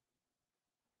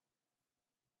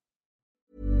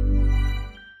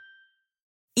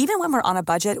 Even when we're on a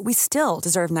budget, we still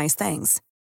deserve nice things.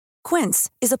 Quince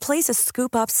is a place to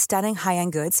scoop up stunning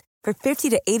high-end goods for 50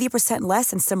 to 80% less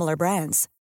than similar brands.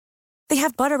 They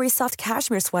have buttery soft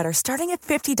cashmere sweaters starting at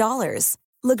 $50,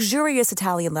 luxurious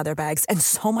Italian leather bags, and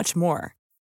so much more.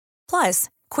 Plus,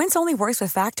 Quince only works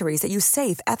with factories that use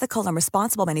safe, ethical, and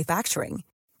responsible manufacturing.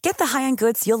 Get the high-end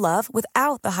goods you'll love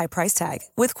without the high price tag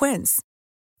with Quince.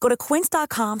 Go to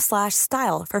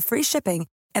quince.com/style for free shipping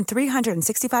and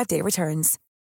 365-day returns.